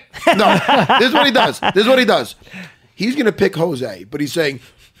shitty pick. No, this is what he does. He's going to pick Jose, but he's saying,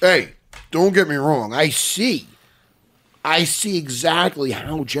 hey, don't get me wrong. I see exactly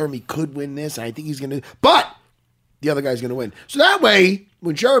how Jeremy could win this. I think he's going to, but the other guy's going to win. So that way,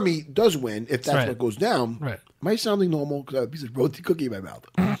 when Jeremy does win, if that's what goes down, am I sounding normal? Because I have a piece of protein cookie in my mouth.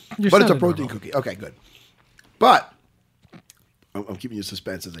 But it's a protein cookie. Okay, good. But, I'm keeping you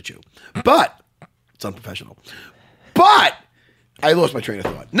suspense as I chew. But, it's unprofessional. But, I lost my train of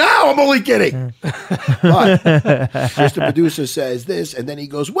thought. No, I'm only kidding. But, Chris, the producer, says this, and then he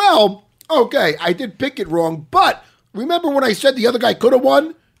goes, well, okay, I did pick it wrong, but remember when I said the other guy could have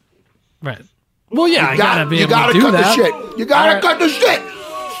won? Right. Well, yeah, you gotta be able to do cut that. The shit. You gotta cut the shit.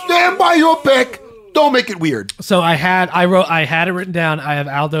 Stand by your pick. Don't make it weird. So I had it written down. I have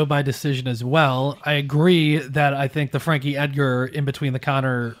Aldo by decision as well. I agree that I think the Frankie Edgar in between the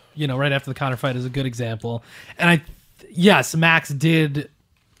Conor, right after the Conor fight is a good example. And yes, Max did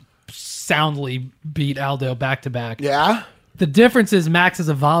soundly beat Aldo back to back. Yeah. The difference is Max is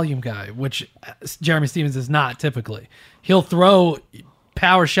a volume guy, which Jeremy Stevens is not typically. He'll throw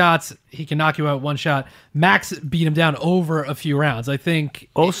power shots. He can knock you out one shot. Max beat him down over a few rounds. I think.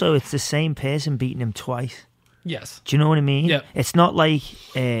 Also, it's the same person beating him twice. Yes. Do you know what I mean? Yeah. It's not like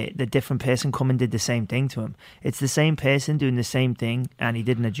the different person come and did the same thing to him. It's the same person doing the same thing, and he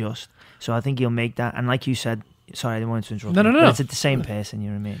didn't adjust. So I think he'll make that. And like you said, sorry, I didn't want to interrupt. No. But it's the same person, you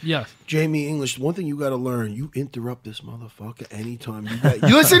know what I mean? Yeah. Jamie English, one thing you got to learn, you interrupt this motherfucker anytime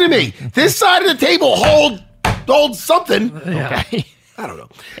you listen to me. This side of the table hold something. Yeah. Okay. I don't know.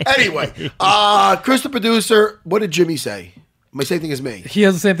 Anyway, Chris, the producer, what did Jimmy say? My same thing as me. He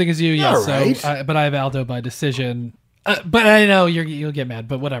has the same thing as you, yeah. All right. So, but I have Aldo by decision. But I know you'll get mad.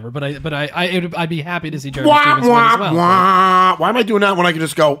 But whatever. But I'd be happy to see Jeremy Stevens win as well. Why am I doing that when I can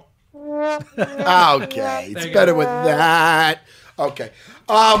just go? Okay, it's better with that. Okay,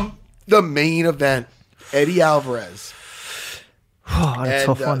 the main event: Eddie Alvarez and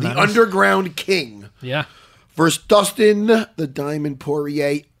tough one, the Underground King. Yeah. Versus Dustin the Diamond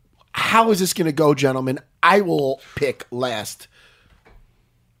Poirier. How is this going to go, gentlemen? I will pick last.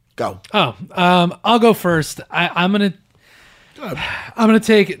 Go. Oh, I'll go first. I'm gonna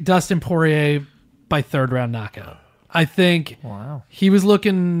take Dustin Poirier by third round knockout. I think he was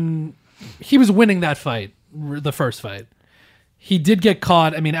winning that fight, the first fight. He did get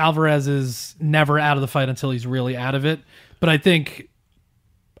caught. I mean, Alvarez is never out of the fight until he's really out of it. But I think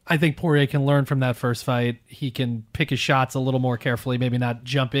Poirier can learn from that first fight. He can pick his shots a little more carefully, maybe not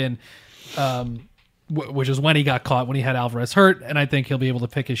jump in, which is when he got caught, when he had Alvarez hurt. And I think he'll be able to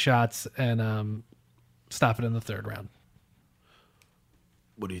pick his shots and stop it in the third round.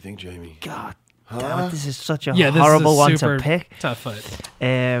 What do you think, Jamie? God damn it, this is such a this horrible is a one to super pick. Tough fight.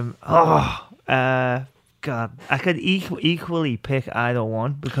 God, I could equally pick either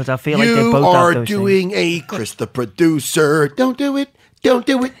one because I feel like they You both have are those doing things. a Chris the producer. Don't do it. Don't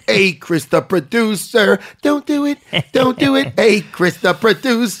do it. Hey, Chris the producer. Don't do it. Don't do it. Hey, Chris the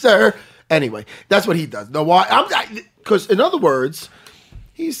producer. Anyway, that's what he does. No, why? Because in other words,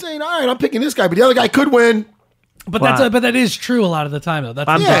 he's saying, all right, I'm picking this guy, but the other guy could win. But that is true a lot of the time, though.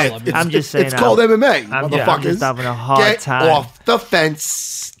 That's the problem. I'm just saying. It's called MMA, motherfuckers. I'm just having a hard time. Get off the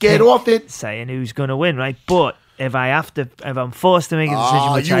fence. Get off it. Saying who's going to win, right? But if I'm forced to make a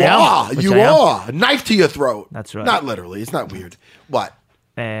decision, which you are. Knife to your throat. That's right. Not literally. It's not weird. What?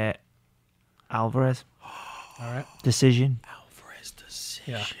 Alvarez. All right. Decision. Alvarez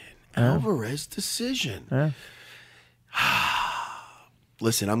decision. Yeah. Alvarez decision.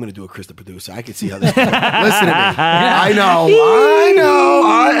 Listen, I'm going to do a Chris the producer. I can see how this goes. Listen to me. I know.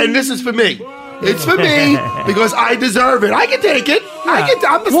 And this is for me. It's for me because I deserve it. I can take it.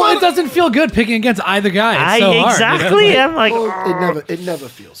 It doesn't feel good picking against either guy. It's so hard. Exactly. I'm like, it never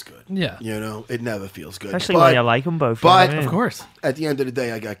feels good. Yeah. It never feels good. Especially when you like them both. But of course, at the end of the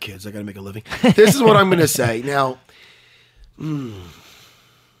day, I got kids. I got to make a living. This is what I'm going to say. Now,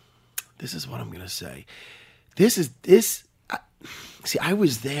 this is what I'm going to say. See, I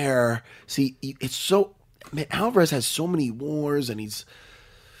was there. See, it's so, man, Alvarez has so many wars, and he's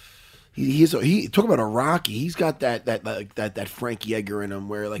talk about a Rocky. He's got that Frank Yeager in him,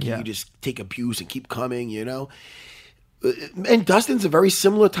 where like you just take abuse and keep coming, And Dustin's a very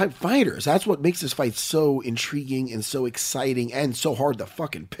similar type fighter. So that's what makes this fight so intriguing and so exciting and so hard to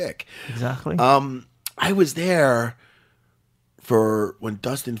fucking pick. Exactly. I was there for when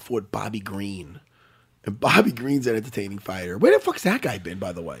Dustin fought Bobby Green. And Bobby Green's an entertaining fighter. Where the fuck's that guy been,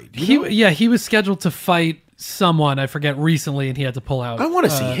 by the way? He was scheduled to fight someone, I forget, recently, and he had to pull out. I want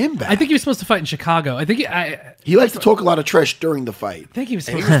to see him back. I think he was supposed to fight in Chicago. I think he likes to talk a lot of trash during the fight. I think he was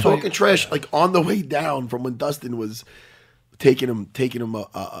supposed to talking trash like on the way down from when Dustin was taking him.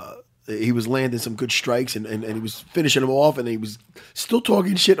 He was landing some good strikes and he was finishing him off, and he was still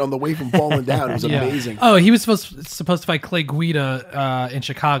talking shit on the way from falling down. It was amazing. Oh, he was supposed to fight Clay Guida in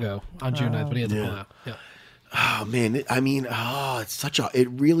Chicago on June 9th, but he had to pull out. Yeah. Oh man, it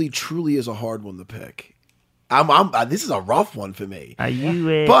really truly is a hard one to pick. This is a rough one for me.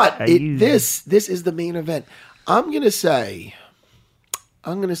 This is the main event. I'm gonna say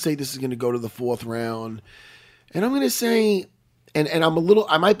this is gonna go to the 4th round, and I'm gonna say, and I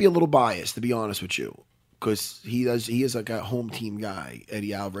might be a little biased, to be honest with you, because he is like a home team guy,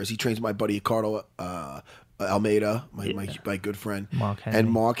 Eddie Alvarez. He trains my buddy Ricardo Almeida, my good friend,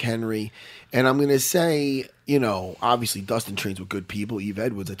 Mark Henry, and I'm gonna say, obviously Dustin trains with good people. Eve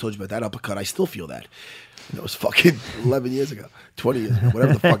Edwards, I told you about that uppercut. I still feel that. That was fucking 11 years ago, 20 years ago,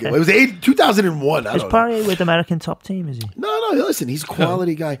 whatever the fuck it was. It was 2001. Is Poirier with the American top team, is he? No, listen, he's a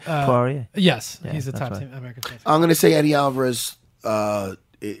quality guy. Poirier? Yes, he's a top team, American top team. I'm going to say Eddie Alvarez,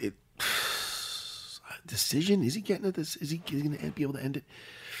 decision? Is he getting at this? Is he going to be able to end it?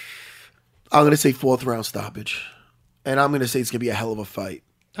 I'm going to say 4th round stoppage. And I'm going to say it's going to be a hell of a fight.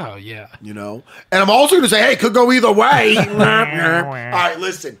 Oh, yeah. And I'm also going to say, hey, it could go either way. All right,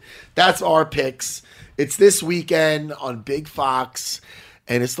 listen, that's our picks. It's this weekend on Big Fox,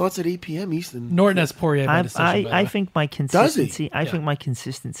 and it starts at 8 p.m. Eastern. Norton has Poirier by decision. I think my consistency. I think my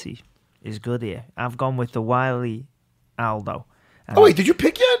consistency is good here. I've gone with the Wiley Aldo. Oh wait, did you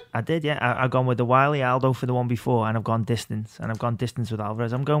pick yet? I did, yeah. I've gone with the Wiley Aldo for the one before, and I've gone distance, with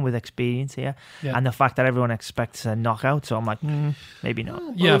Alvarez. I'm going with experience here, and the fact that everyone expects a knockout, so I'm like, maybe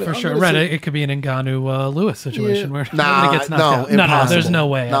not. Yeah, for sure. Right, it could be an Ngannou Lewis situation where nobody gets knocked out. No, there's no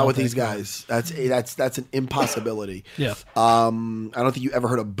way. Not with these guys. That's an impossibility. Yeah. I don't think you ever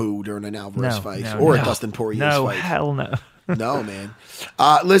heard a boo during an Alvarez fight or a Dustin Poirier fight. No, hell no. No, man.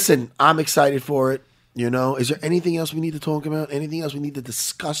 Listen, I'm excited for it. Is there anything else we need to talk about? Anything else we need to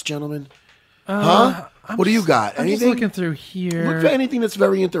discuss, gentlemen? What do you got? I'm just looking through here. Look for anything that's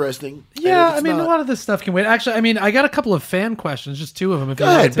very interesting. Yeah, a lot of this stuff can wait. Actually, I got a couple of fan questions, just 2 of them. Go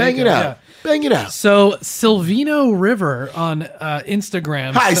ahead, bang it out. Yeah. Bang it out. So, Silvino River on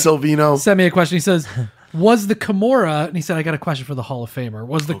Instagram. Hi, Silvino. Sent me a question. He says, was the Kimura, and he said, I got a question for the Hall of Famer.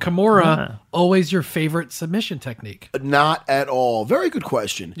 Was the Kimura always your favorite submission technique? Not at all. Very good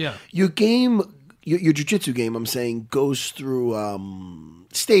question. Yeah. Your jiu-jitsu game, I'm saying, goes through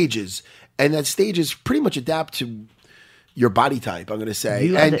stages, and that stages pretty much adapt to your body type, I'm going to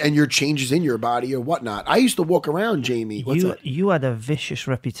say, and your changes in your body or whatnot. I used to walk around, Jamie. You had a vicious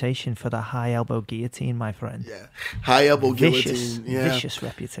reputation for the high elbow guillotine, my friend. Yeah, high elbow guillotine. Yeah. Vicious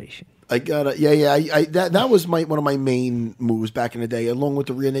reputation. I got it. Yeah. That was one of my main moves back in the day, along with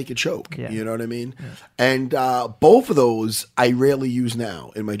the rear naked choke. Yeah. You know what I mean? Yeah. And both of those I rarely use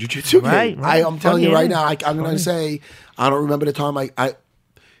now in my jiu-jitsu game. Right. I'm telling you right now, I'm going to say I don't remember the time I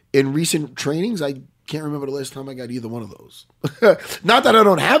in recent trainings I can't remember the last time I got either one of those. Not that I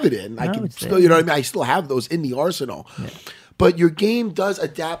don't have it in. I can still, you know what I mean? I still have those in the arsenal. Yeah. But your game does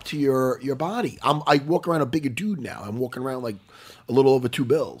adapt to your body. I walk around a bigger dude now. I'm walking around like a little over 2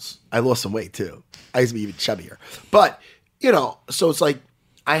 bills. I lost some weight too. I used to be even chubbier. But, so it's like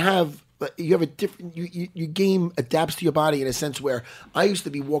you have a different, your game adapts to your body in a sense where I used to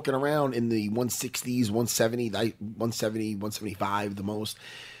be walking around in the 160s, 175 the most.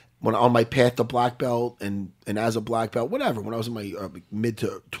 When on my path to black belt and as a black belt, whatever, when I was in my mid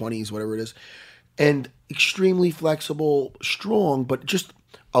to 20s, whatever it is, and extremely flexible, strong, but just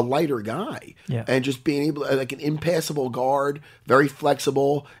a lighter guy. Yeah. And just being able to, like an impassable guard, very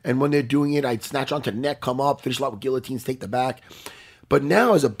flexible. And when they're doing it, I'd snatch onto neck, come up, finish a lot with guillotines, take the back. But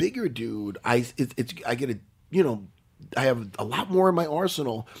now as a bigger dude, I get a, you know, I have a lot more in my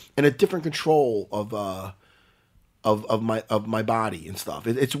arsenal and a different control of my body and stuff.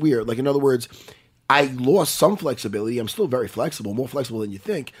 It's weird. Like, in other words, I lost some flexibility. I'm still very flexible, more flexible than you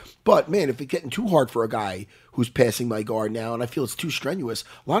think. But man, if it's getting too hard for a guy who's passing my guard now and I feel it's too strenuous,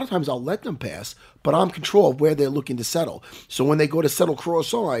 a lot of times I'll let them pass, but I'm in control of where they're looking to settle. So when they go to settle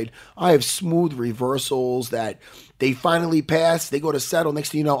cross-side, I have smooth reversals that they finally pass, they go to settle,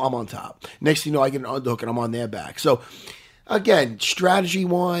 next thing you know, I'm on top. Next thing you know, I get an underhook and I'm on their back. So again,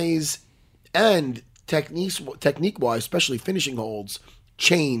 strategy-wise and technique-wise, especially finishing holds,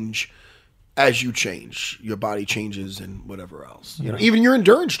 change as you change. Your body changes and whatever else. You know, even your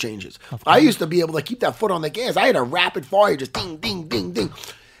endurance changes. I used to be able to keep that foot on the gas. I had a rapid fire, just ding, ding, ding, ding.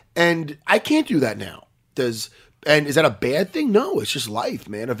 And I can't do that now. And is that a bad thing? No, it's just life,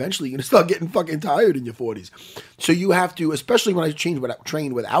 man. Eventually you're going to start getting fucking tired in your 40s. So you have to, especially when I trained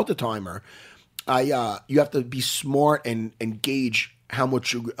without the timer, you have to be smart and gauge how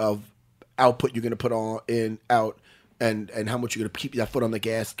much of output you're going to put out and how much you're going to keep that foot on the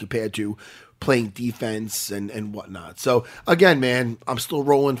gas compared to playing defense and whatnot. So again, man, I'm still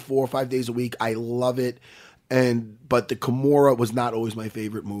rolling 4 or 5 days a week. I love it. But the Kimura was not always my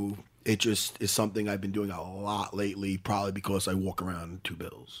favorite move. It just is something I've been doing a lot lately, probably because I walk around 2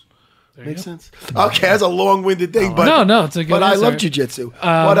 bills. Make sense? Okay, that's a long-winded thing, but no, it's a good But answer. I love jiu-jitsu.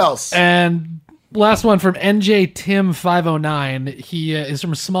 What else? And last one from NJ Tim 509. He is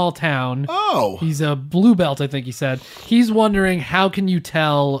from a small town. Oh, he's a blue belt, I think he said. He's wondering, how can you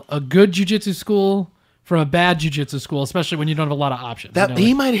tell a good jiu-jitsu school from a bad jiu-jitsu school, especially when you don't have a lot of options?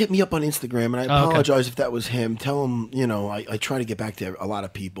 He might hit me up on Instagram, and I apologize if that was him. Tell him, you know, I try to get back to a lot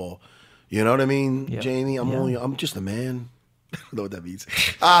of people. You know what I mean, Jamie? I'm just a man. I don't know what that means.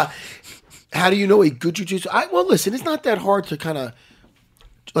 How do you know a good jiu-jitsu? Well, listen, it's not that hard to kind of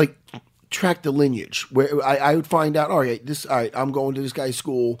like track the lineage. Where I would find out, all right, I'm going to this guy's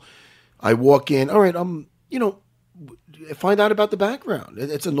school. I walk in, all right, find out about the background.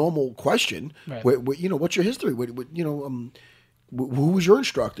 It's a normal question. Right. You know, what's your history? Who was your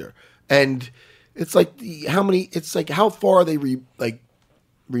instructor? And it's like how far are they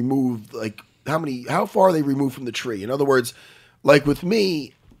removed? Like how far are they removed from the tree? In other words, like with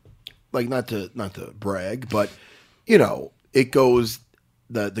me, like not to brag, but you know, it goes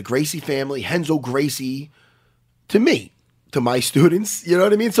the Gracie family, Renzo Gracie, to me, to my students. You know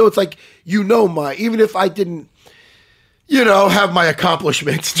what I mean? So it's like, even if I didn't, you know, have my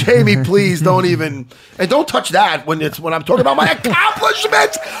accomplishments. Jamie, please don't touch that when I'm talking about my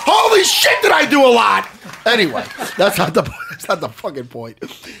accomplishments. Holy shit, did I do a lot? Anyway, that's not the fucking point.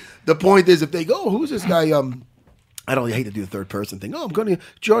 The point is, if they go, who's this guy? I hate to do the third person thing. Oh, I'm going to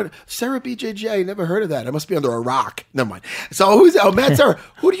join Sarah BJJ. Never heard of that. I must be under a rock. Never mind. So Matt Sarah,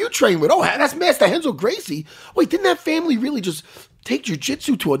 who do you train with? Oh, that's Master Renzo Gracie. Wait, didn't that family really just take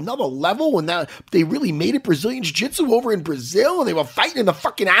jiu-jitsu to another level when they really made it Brazilian jiu-jitsu over in Brazil and they were fighting in the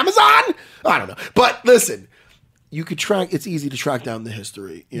fucking Amazon? I don't know. But listen, you could it's easy to track down the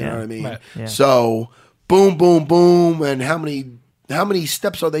history. You know what I mean? Right. Yeah. So boom, boom, boom. And how many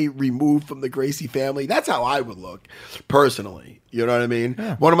steps are they removed from the Gracie family? That's how I would look personally. You know what I mean?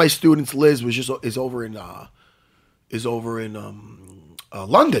 Yeah. One of my students, Liz, is over in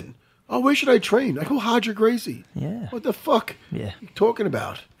London. Oh, where should I train? I go Hodger Gracie. Yeah. What the fuck? Yeah. Are you talking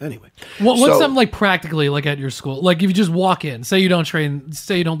about? Anyway. What's something like practically like at your school? Like if you just walk in, say you don't train,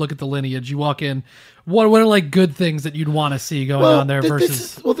 say you don't look at the lineage, you walk in, what are like good things that you'd want to see going on there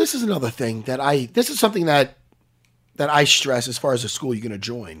versus? This is another thing this is something that I stress as far as the school you're going to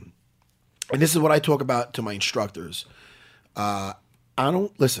join. And this is what I talk about to my instructors.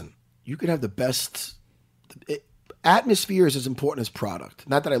 Listen, you could have the best atmosphere is as important as product.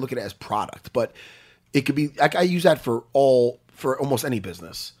 Not that I look at it as product, but it could be, I use that for almost any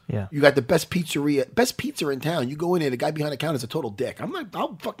business. Yeah. You got the best pizza in town. You go in there, the guy behind the counter is a total dick.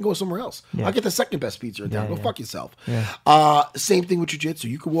 I'll fucking go somewhere else. Yeah. I'll get the second best pizza in town. Go fuck yourself. Yeah. Same thing with jiu-jitsu.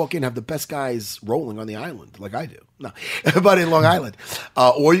 You could walk in and have the best guys rolling on the island, like I do. No, but in Long Island.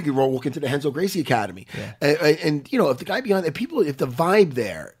 Or you could walk into the Renzo Gracie Academy. Yeah. And you know, if the guy behind if the vibe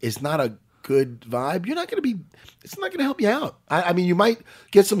there is not a good vibe, it's not going to help you out. I mean, you might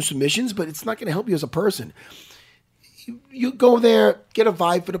get some submissions, but it's not going to help you as a person. You go there, get a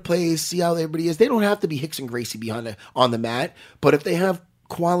vibe for the place, see how everybody is. They don't have to be Hicks and Gracie on the mat, but if they have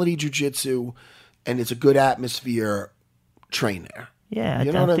quality jiu-jitsu and it's a good atmosphere, train there. Yeah, I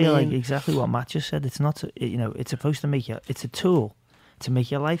feel like exactly what Matt just said. It's not, it's supposed to make you. It's a tool to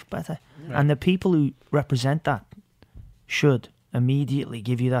make your life better, and the people who represent that should immediately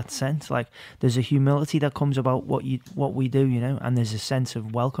give you that sense. Like there's a humility that comes about what we do, you know, and there's a sense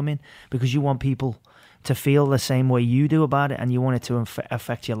of welcoming because you want people to feel the same way you do about it, and you want it to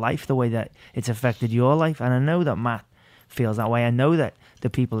affect your life the way that it's affected your life. And I know that Matt feels that way. I know that the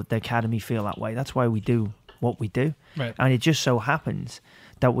people at the academy feel that way. That's why we do what we do. Right. And it just so happens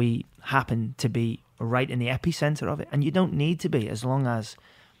that we happen to be right in the epicenter of it. And you don't need to be, as long as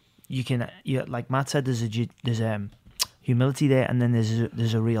you can. Like Matt said, there's humility there, and then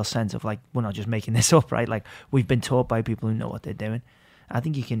there's a real sense of like, we're not just making this up, right? Like we've been taught by people who know what they're doing. I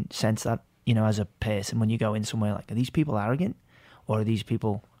think you can sense that, you know, as a person when you go in somewhere, like, are these people arrogant or are these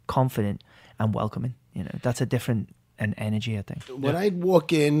people confident and welcoming? You know, that's a different energy, I think. When I'd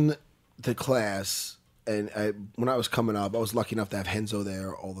walk in to class, and when I was coming up, I was lucky enough to have Henzo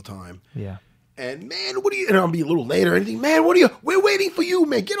there all the time. Yeah. And man, and I'll be a little later. Anything, man, we're waiting for you,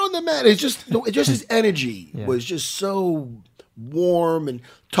 man. Get on the mat. It's just his energy was just so warm and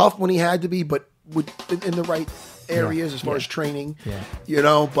tough when he had to be, but in the right areas as far as training, you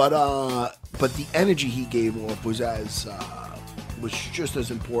know. But the energy he gave off was just as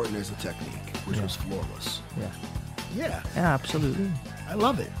important as the technique, which was flawless. Yeah, absolutely. I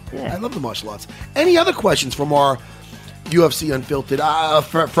love it. Yeah. I love the martial arts. Any other questions from our UFC Unfiltered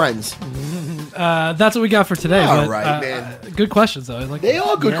friends? That's what we got for today. All right, man. Good questions, though. They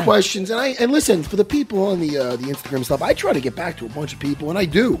are good questions, and listen, for the people on the Instagram stuff, I try to get back to a bunch of people, and I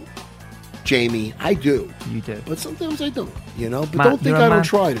do. Jamie, I do. You do. But sometimes I don't, you know? But Matt, don't think I don't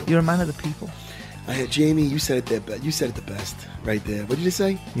try to. You're a man of the people. Jamie, you said it there. You said it the best right there. What did you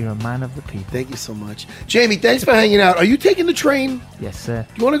say? You're a man of the people. Thank you so much. Jamie, thanks for hanging out. Are you taking the train? Yes, sir.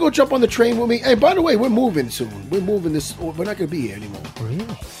 Do you want to go jump on the train with me? Hey, by the way, we're moving soon. We're moving this. We're not going to be here anymore.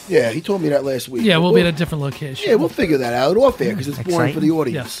 Really? Yeah, he told me that last week. Yeah, we'll be at a different location. Yeah, we'll figure that out off air because it's boring Exciting. for the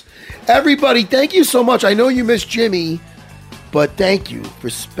audience. Everybody, thank you so much. I know you missed Jimmy, but thank you for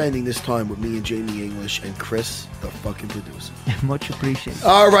spending this time with me and Jamie English and Chris, the fucking producer. Much appreciated.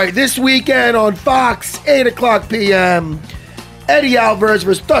 All right, this weekend on Fox, 8 o'clock p.m., Eddie Alvarez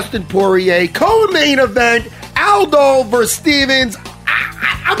versus Dustin Poirier. Co-main event, Aldo versus Stevens.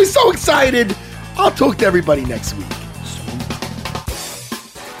 I'm so excited. I'll talk to everybody next week.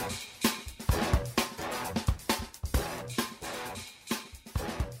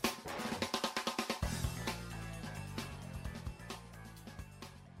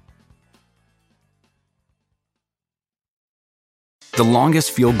 The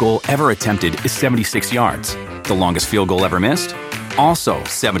longest field goal ever attempted is 76 yards. The longest field goal ever missed? Also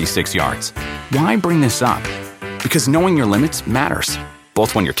 76 yards. Why bring this up? Because knowing your limits matters,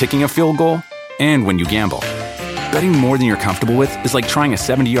 both when you're kicking a field goal and when you gamble. Betting more than you're comfortable with is like trying a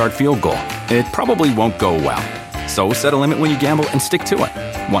 70-yard field goal. It probably won't go well. So set a limit when you gamble and stick to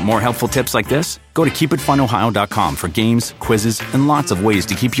it. Want more helpful tips like this? Go to keepitfunohio.com for games, quizzes, and lots of ways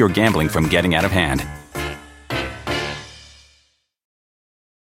to keep your gambling from getting out of hand.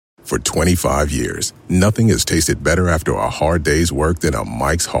 For 25 years, nothing has tasted better after a hard day's work than a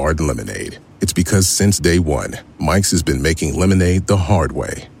Mike's Hard Lemonade. It's because since day one, Mike's has been making lemonade the hard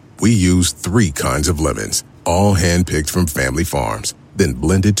way. We use 3 kinds of lemons, all hand-picked from family farms, then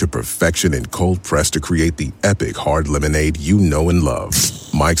blended to perfection and cold-pressed to create the epic hard lemonade you know and love.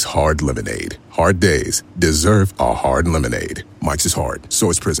 Mike's Hard Lemonade. Hard days deserve a hard lemonade. Mike's is hard, so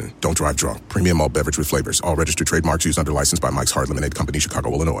is prison. Don't drive drunk. Premium malt beverage with flavors. All registered trademarks used under license by Mike's Hard Lemonade Company,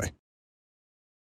 Chicago, Illinois.